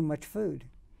creating too much food.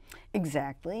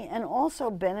 Exactly, and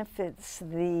also benefits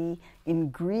the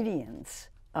ingredients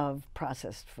of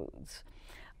processed foods.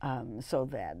 So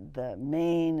that the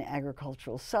main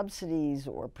agricultural subsidies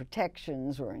or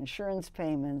protections or insurance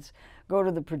payments go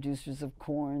to the producers of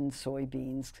corn,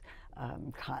 soybeans,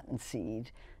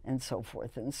 cottonseed, and so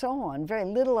forth and so on. Very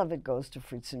little of it goes to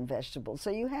fruits and vegetables.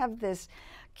 So you have this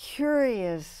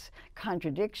curious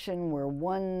contradiction where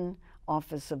one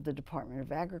office of the Department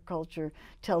of Agriculture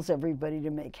tells everybody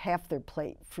to make half their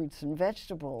plate fruits and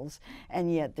vegetables,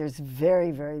 and yet there's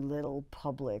very, very little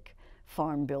public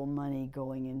farm bill money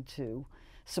going into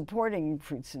supporting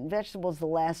fruits and vegetables. The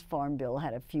last farm bill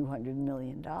had a few $100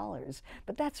 million,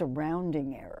 but that's a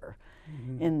rounding error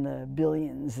in the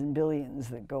billions and billions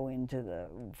that go into the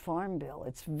farm bill.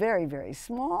 It's very, very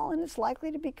small, and it's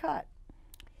likely to be cut.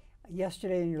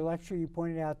 Yesterday in your lecture, you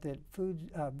pointed out that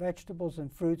vegetables and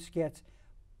fruits gets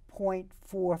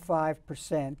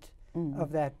 0.45%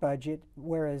 of that budget,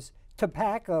 whereas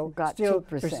tobacco got still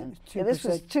 2%. Yeah, this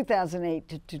was 2008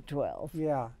 to 2012.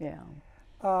 Yeah. Yeah.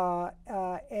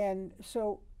 And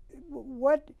so,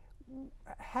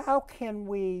 how can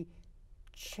we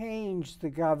change the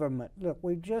government? Look,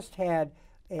 we've just had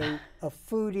a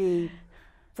foodie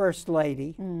first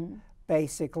lady,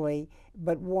 basically,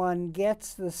 but one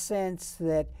gets the sense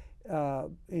that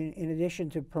in addition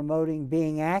to promoting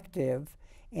being active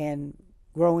and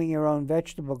growing your own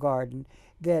vegetable garden,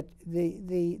 that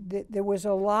there was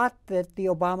a lot that the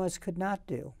Obamas could not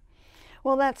do.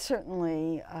 Well, that's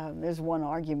certainly, there's one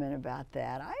argument about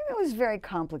that. It was very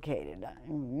complicated.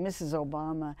 Mrs.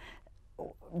 Obama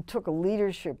took a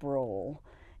leadership role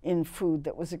in food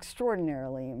that was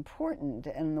extraordinarily important,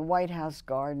 and the White House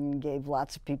garden gave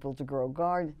lots of people to grow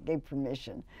gave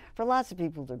permission for lots of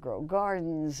people to grow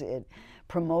gardens. It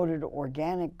promoted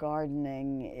organic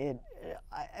gardening. It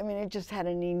I mean, it just had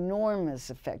an enormous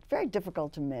effect. Very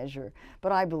difficult to measure,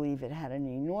 but I believe it had an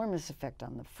enormous effect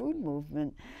on the food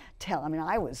movement. I mean,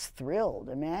 I was thrilled.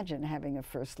 Imagine having a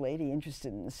first lady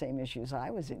interested in the same issues I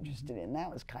was interested in.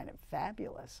 That was kind of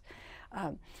fabulous.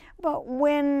 But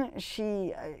when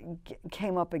she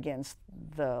came up against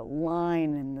the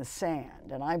line in the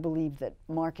sand, and I believe that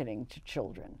marketing to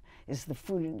children is the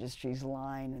food industry's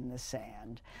line in the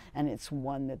sand, and it's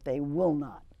one that they will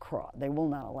not cross. They will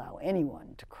not allow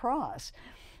anyone to cross.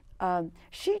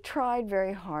 She tried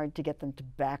very hard to get them to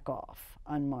back off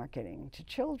on marketing to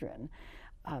children,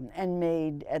 and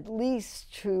made at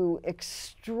least 2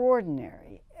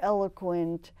 extraordinary,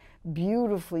 eloquent,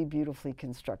 beautifully, beautifully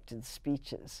constructed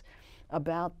speeches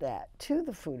about that to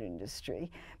the food industry.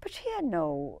 But she had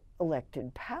no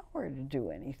elected power to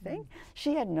do anything.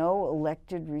 She had no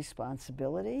elected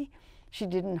responsibility. She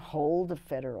didn't hold a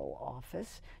federal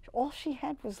office. All she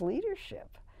had was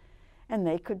leadership. And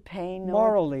they could pay no...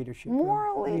 Moral leadership.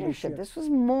 Moral leadership. This was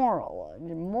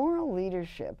moral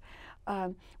leadership,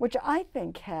 which I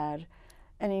think had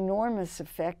an enormous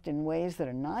effect in ways that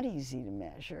are not easy to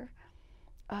measure,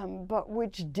 but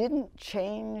which didn't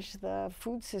change the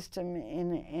food system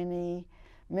in any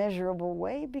measurable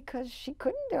way, because she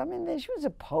couldn't do. I mean, she was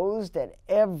opposed at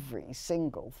every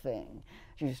single thing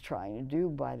she was trying to do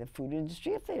by the food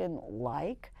industry. If they didn't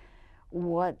like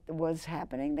what was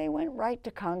happening, they went right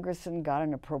to Congress and got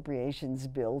an appropriations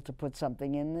bill to put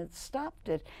something in that stopped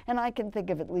it. And I can think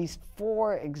of at least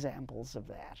 4 examples of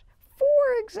that. 4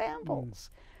 examples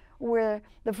where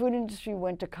the food industry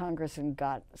went to Congress and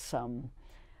got something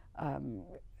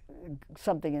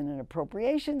in an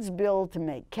appropriations bill to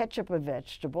make ketchup a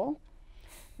vegetable,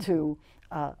 to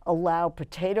allow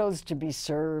potatoes to be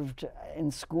served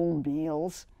in school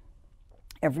meals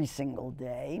every single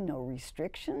day, no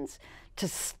restrictions, to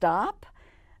stop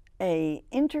a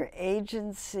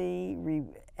interagency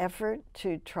effort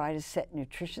to try to set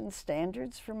nutrition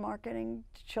standards for marketing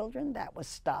to children. That was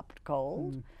stopped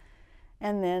cold.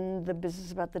 And then the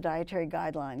business about the dietary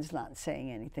guidelines not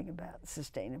saying anything about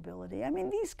sustainability. I mean,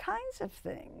 these kinds of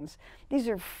things, these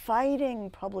are fighting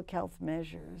public health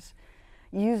measures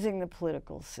using the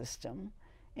political system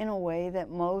in a way that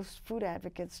most food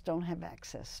advocates don't have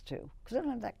access to, because they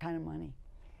don't have that kind of money.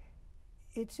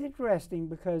 It's interesting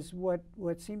because what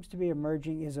seems to be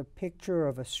emerging is a picture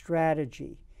of a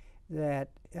strategy that,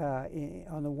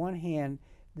 on the one hand,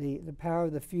 the power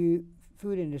of the food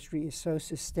industry is so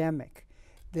systemic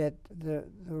that the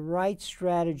right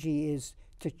strategy is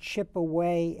to chip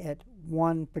away at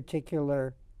one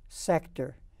particular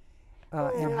sector.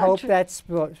 And hope that's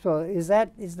so. Is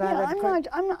that?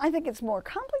 I think it's more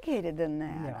complicated than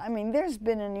that. Yeah. I mean, there's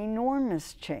been an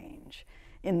enormous change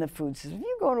in the food system. If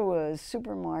you go to a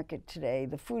supermarket today,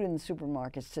 the food in the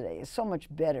supermarkets today is so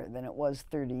much better than it was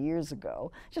 30 years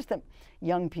ago. Just that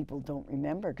young people don't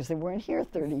remember because they weren't here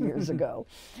 30 years ago.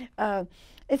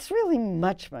 It's really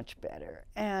much, much better.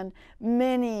 And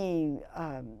many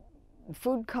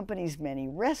food companies, many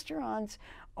restaurants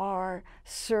are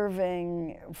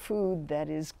serving food that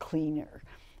is cleaner.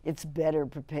 It's better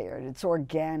prepared, it's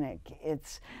organic,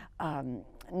 it's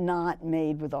not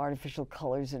made with artificial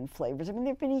colors and flavors. I mean,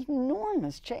 there have been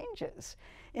enormous changes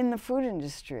in the food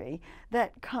industry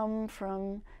that come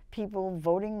from people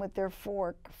voting with their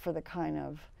fork for the kind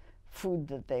of food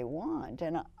that they want.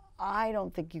 And I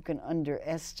don't think you can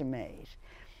underestimate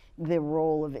the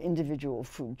role of individual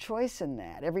food choice in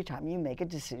that. Every time you make a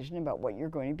decision about what you're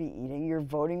going to be eating, you're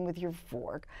voting with your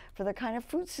fork for the kind of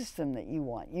food system that you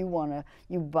want.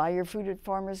 You buy your food at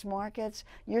farmers markets,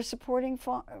 you're supporting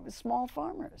small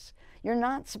farmers. You're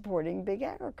not supporting big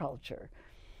agriculture.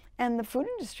 And the food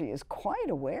industry is quite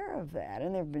aware of that,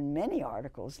 and there have been many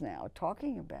articles now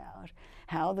talking about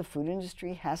how the food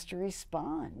industry has to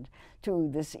respond to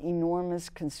this enormous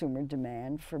consumer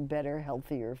demand for better,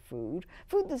 healthier food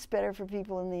that's better for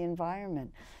people in the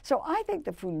environment. So I think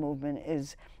the food movement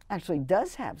actually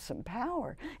does have some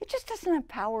power. It just doesn't have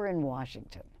power in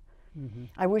Washington.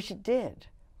 I wish it did.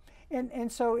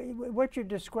 And so what you're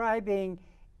describing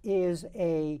is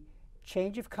a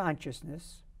change of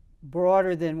consciousness,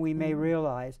 broader than we may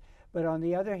realize, but on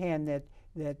the other hand, that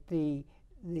the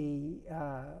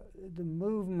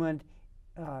movement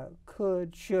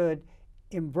should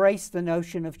embrace the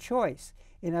notion of choice.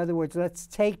 In other words, let's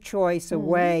take choice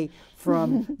away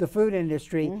from the food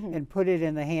industry and put it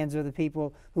in the hands of the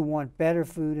people who want better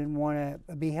food and want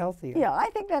to be healthier. Yeah, I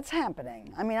think that's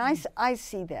happening. I mean, I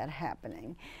see that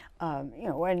happening. You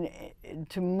know, and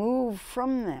to move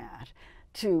from that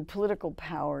to political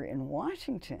power in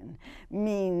Washington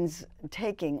means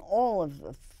taking all of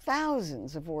the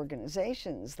thousands of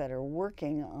organizations that are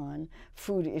working on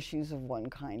food issues of one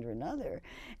kind or another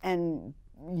and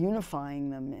unifying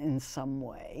them in some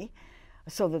way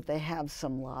so that they have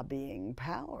some lobbying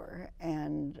power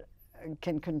and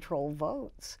can control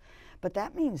votes. But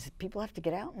that means people have to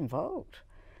get out and vote.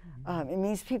 It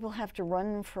means people have to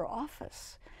run for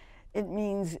office. It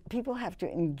means people have to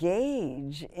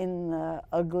engage in the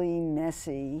ugly,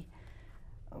 messy,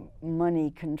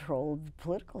 money-controlled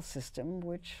political system,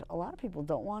 which a lot of people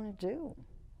don't want to do.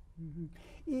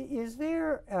 Is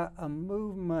there a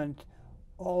movement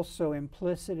also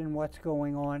implicit in what's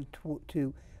going on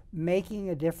to making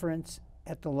a difference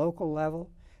at the local level?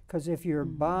 Because if you're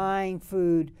buying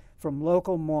food from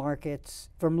local markets,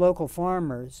 from local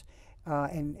farmers,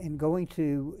 and going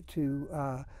to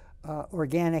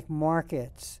organic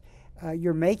markets,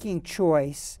 you're making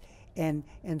choice, and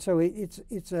so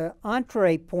it's an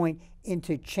entree point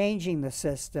into changing the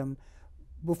system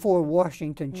before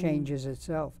Washington changes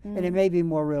itself, and it may be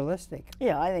more realistic.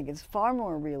 Yeah, I think it's far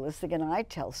more realistic, and I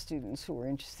tell students who are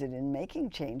interested in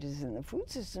making changes in the food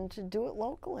system to do it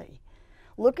locally.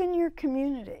 Look in your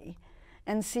community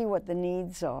and see what the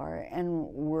needs are and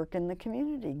work in the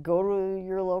community. Go to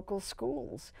your local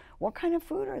schools. What kind of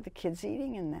food are the kids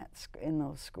eating in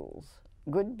those schools?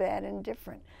 Good, bad, and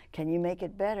different. Can you make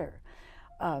it better?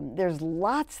 There's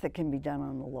lots that can be done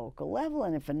on the local level,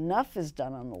 and if enough is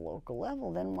done on the local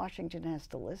level, then Washington has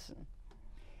to listen.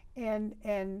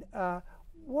 And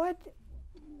what,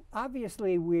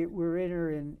 obviously we're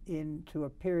entering into a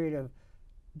period of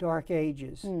dark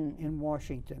ages in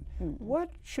Washington. What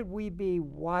should we be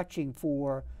watching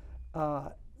for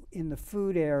in the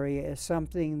food area as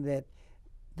something that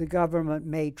the government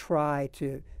may try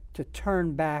to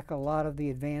turn back a lot of the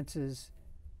advances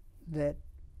that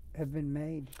have been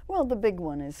made? Well, the big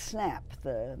one is SNAP,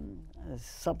 the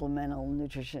Supplemental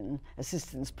Nutrition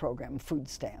Assistance Program. Food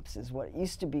stamps is what it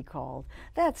used to be called.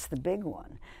 That's the big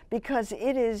one, because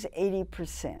it is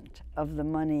 80% of the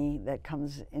money that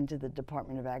comes into the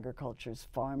Department of Agriculture's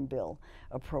Farm Bill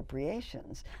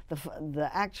appropriations. The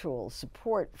actual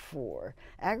support for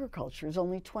agriculture is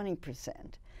only 20%.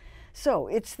 So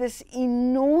it's this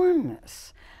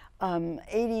enormous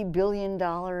 $80 billion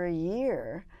a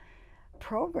year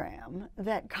program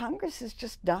that Congress is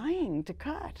just dying to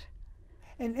cut.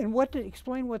 And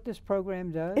explain what this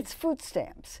program does? It's food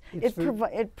stamps.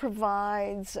 It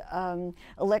provides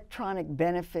electronic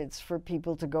benefits for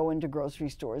people to go into grocery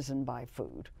stores and buy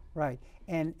food. Right.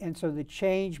 And so the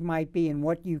change might be in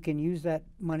what you can use that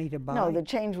money to buy? No, the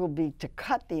change will be to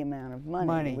cut the amount of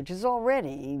money, which is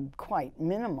already quite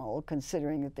minimal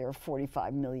considering that there are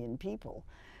 45 million people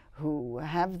who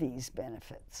have these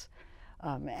benefits.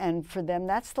 And for them,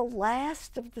 that's the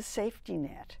last of the safety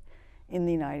net in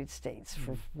the United States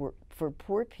for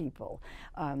poor people.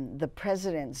 The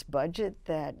president's budget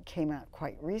that came out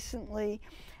quite recently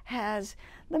has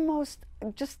the most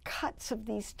just cuts of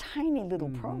these tiny little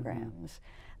programs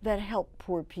that help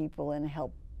poor people and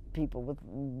help people with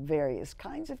various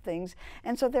kinds of things.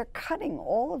 And so they're cutting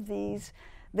all of these,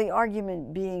 the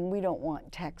argument being we don't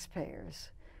want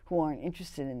taxpayers who aren't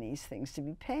interested in these things to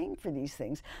be paying for these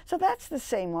things. So that's the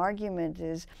same argument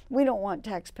is we don't want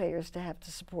taxpayers to have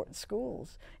to support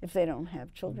schools if they don't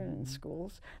have children in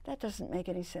schools. That doesn't make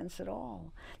any sense at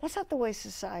all. That's not the way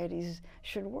societies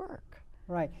should work.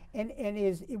 Right. And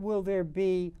will there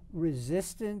be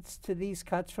resistance to these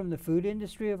cuts from the food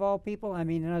industry of all people? I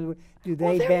mean, in other words, do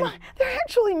they there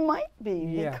actually might be,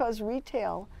 because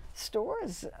retail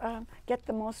stores get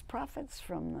the most profits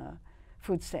from the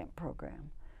food stamp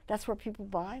program. That's where people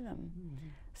buy them.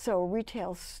 So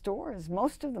retail stores,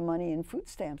 most of the money in food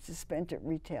stamps is spent at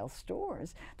retail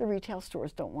stores. The retail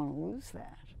stores don't want to lose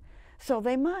that. So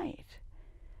they might,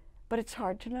 but it's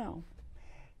hard to know.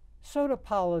 Soda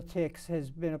politics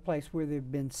has been a place where there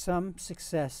have been some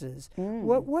successes.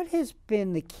 What has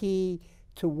been the key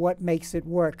to what makes it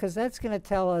work? Because that's going to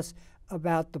tell us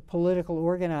about the political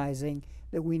organizing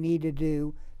that we need to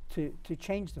do to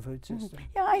change the food system.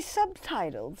 Yeah, I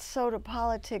subtitled Soda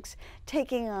Politics,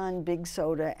 Taking on Big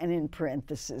Soda and in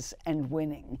parentheses, and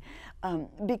winning,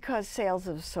 because sales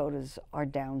of sodas are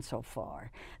down so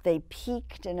far. They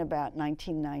peaked in about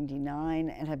 1999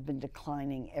 and have been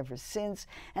declining ever since.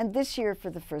 And this year, for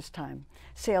the first time,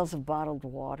 sales of bottled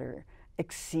water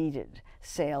exceeded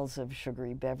sales of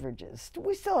sugary beverages.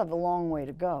 We still have a long way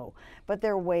to go, but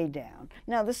they're way down.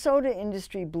 Now, the soda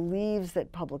industry believes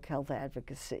that public health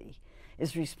advocacy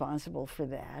is responsible for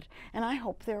that, and I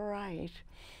hope they're right.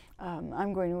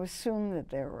 I'm going to assume that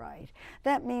they're right.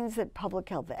 That means that public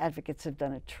health advocates have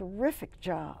done a terrific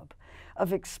job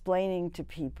of explaining to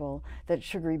people that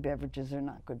sugary beverages are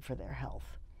not good for their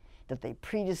health, that they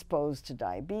predispose to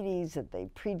diabetes, that they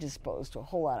predispose to a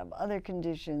whole lot of other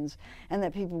conditions, and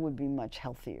that people would be much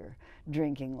healthier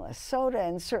drinking less soda.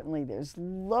 And certainly there's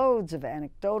loads of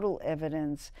anecdotal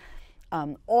evidence.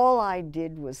 All I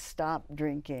did was stop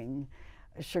drinking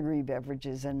sugary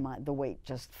beverages and the weight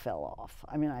just fell off.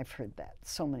 I mean, I've heard that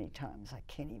so many times, I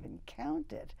can't even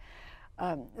count it.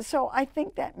 So I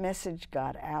think that message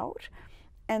got out.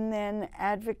 And then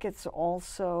advocates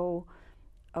also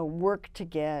work to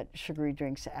get sugary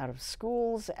drinks out of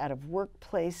schools, out of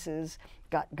workplaces,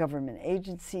 got government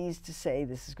agencies to say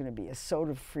this is going to be a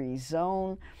soda-free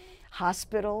zone,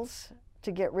 hospitals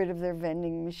to get rid of their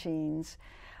vending machines.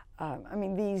 I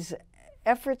mean, these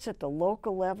efforts at the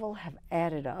local level have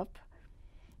added up,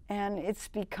 and it's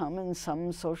become, in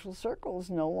some social circles,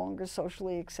 no longer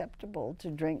socially acceptable to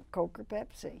drink Coke or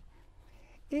Pepsi.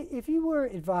 If you were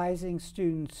advising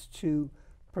students to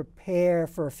prepare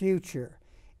for a future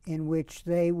in which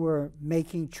they were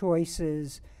making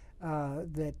choices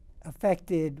that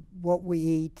affected what we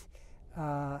eat,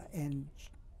 and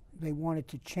they wanted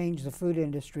to change the food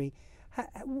industry,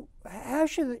 how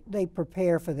should they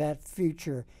prepare for that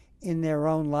future in their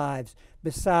own lives,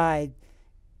 beside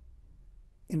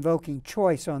invoking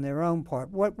choice on their own part?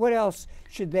 What else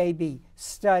should they be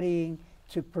studying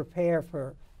to prepare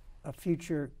for a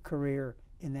future career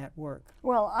in that work?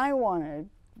 Well, I want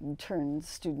to turn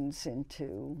students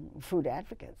into food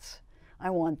advocates.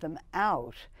 I want them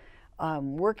out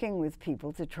working with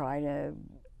people to try to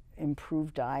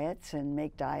improve diets and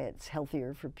make diets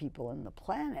healthier for people and the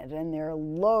planet. And there are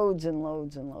loads and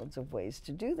loads and loads of ways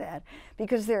to do that,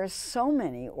 because there are so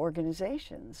many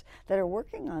organizations that are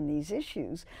working on these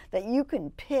issues that you can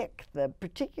pick the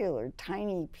particular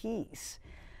tiny piece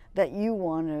that you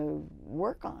want to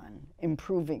work on: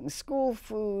 improving school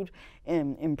food,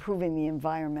 improving the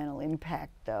environmental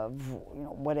impact of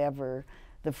whatever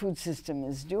the food system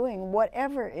is doing.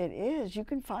 Whatever it is, you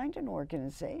can find an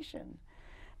organization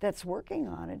that's working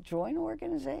on it. Join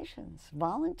organizations,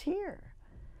 volunteer.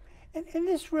 And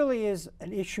this really is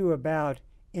an issue about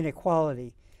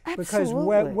inequality. Absolutely.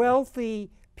 Because wealthy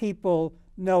people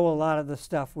know a lot of the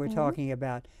stuff we're talking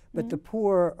about, but the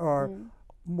poor are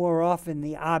more often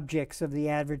the objects of the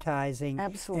advertising.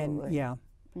 Absolutely.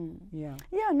 And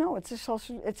yeah. No, it's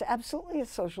absolutely a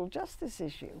social justice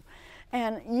issue.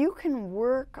 And you can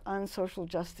work on social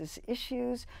justice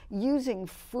issues using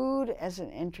food as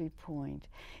an entry point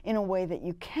in a way that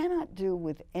you cannot do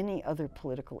with any other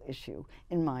political issue,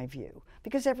 in my view,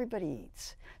 because everybody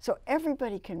eats. So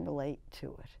everybody can relate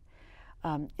to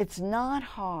it. It's not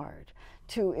hard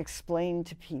to explain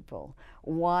to people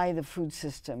why the food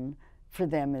system for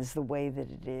them is the way that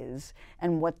it is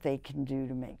and what they can do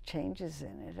to make changes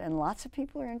in it. And lots of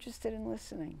people are interested in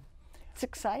listening. It's an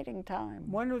exciting time.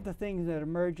 One of the things that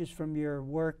emerges from your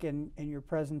work and your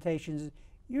presentations is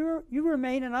you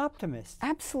remain an optimist.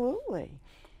 Absolutely,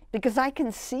 because I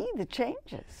can see the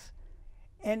changes.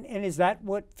 And is that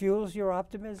what fuels your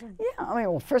optimism? Yeah, I mean,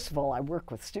 well, first of all, I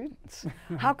work with students.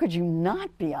 How could you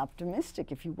not be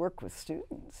optimistic if you work with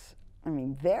students? I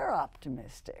mean, they're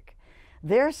optimistic.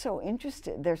 They're so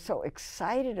interested, they're so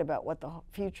excited about what the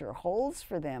future holds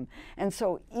for them, and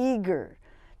so eager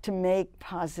to make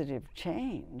positive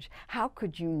change. How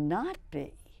could you not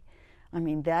be? I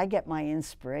mean, I get my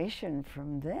inspiration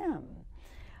from them.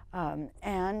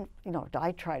 And,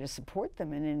 I try to support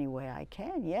them in any way I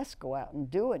can. Yes, go out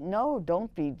and do it. No,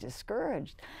 don't be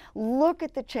discouraged. Look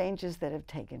at the changes that have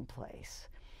taken place.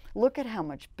 Look at how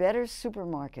much better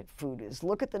supermarket food is.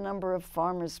 Look at the number of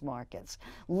farmers markets.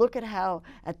 Look at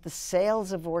the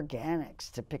sales of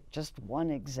organics, to pick just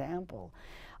one example.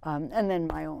 And then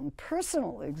my own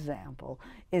personal example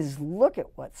is, look at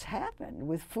what's happened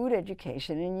with food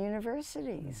education in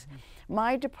universities.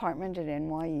 My department at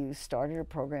NYU started a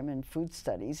program in food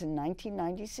studies in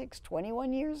 1996,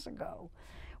 21 years ago.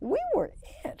 We were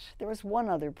it. There was one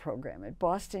other program at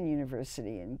Boston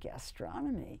University in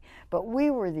gastronomy, but we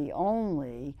were the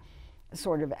only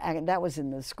that was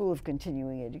in the School of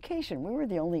Continuing Education. We were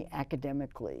the only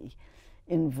academically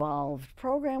involved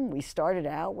program. We started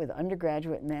out with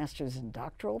undergraduate, master's, and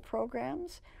doctoral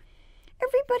programs.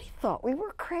 Everybody thought we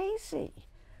were crazy.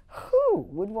 Who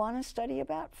would want to study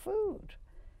about food?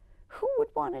 Who would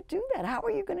want to do that? How are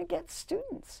you going to get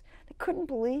students? They couldn't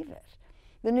believe it.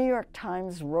 The New York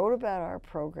Times wrote about our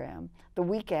program the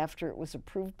week after it was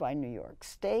approved by New York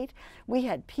State. We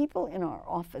had people in our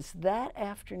office that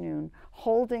afternoon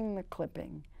holding the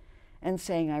clipping and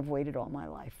saying, I've waited all my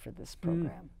life for this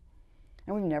program.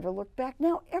 and we've never looked back.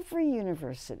 Now every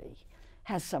university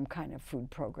has some kind of food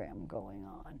program going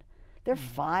on. There are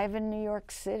 5 in New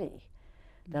York City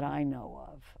that I know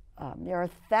of. There are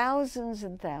thousands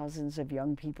and thousands of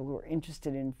young people who are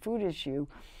interested in food issue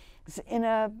in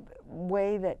a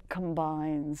way that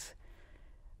combines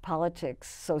politics,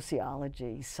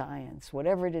 sociology, science,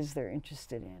 whatever it is they're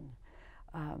interested in.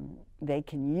 They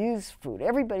can use food.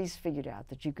 Everybody's figured out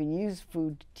that you can use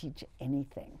food to teach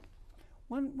anything.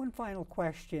 One final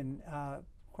question,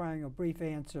 requiring a brief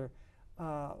answer.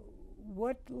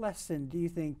 What lesson do you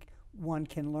think one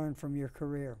can learn from your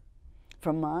career?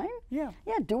 From mine? Yeah.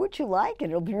 Yeah, do what you like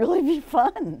and it'll really be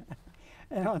fun.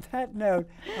 And on that note,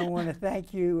 I want to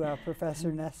thank you,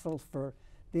 Professor Nestle, for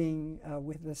being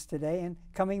with us today and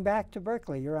coming back to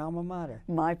Berkeley, your alma mater.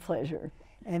 My pleasure.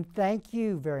 And thank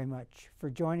you very much for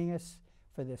joining us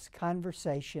for this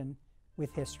conversation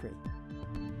with history.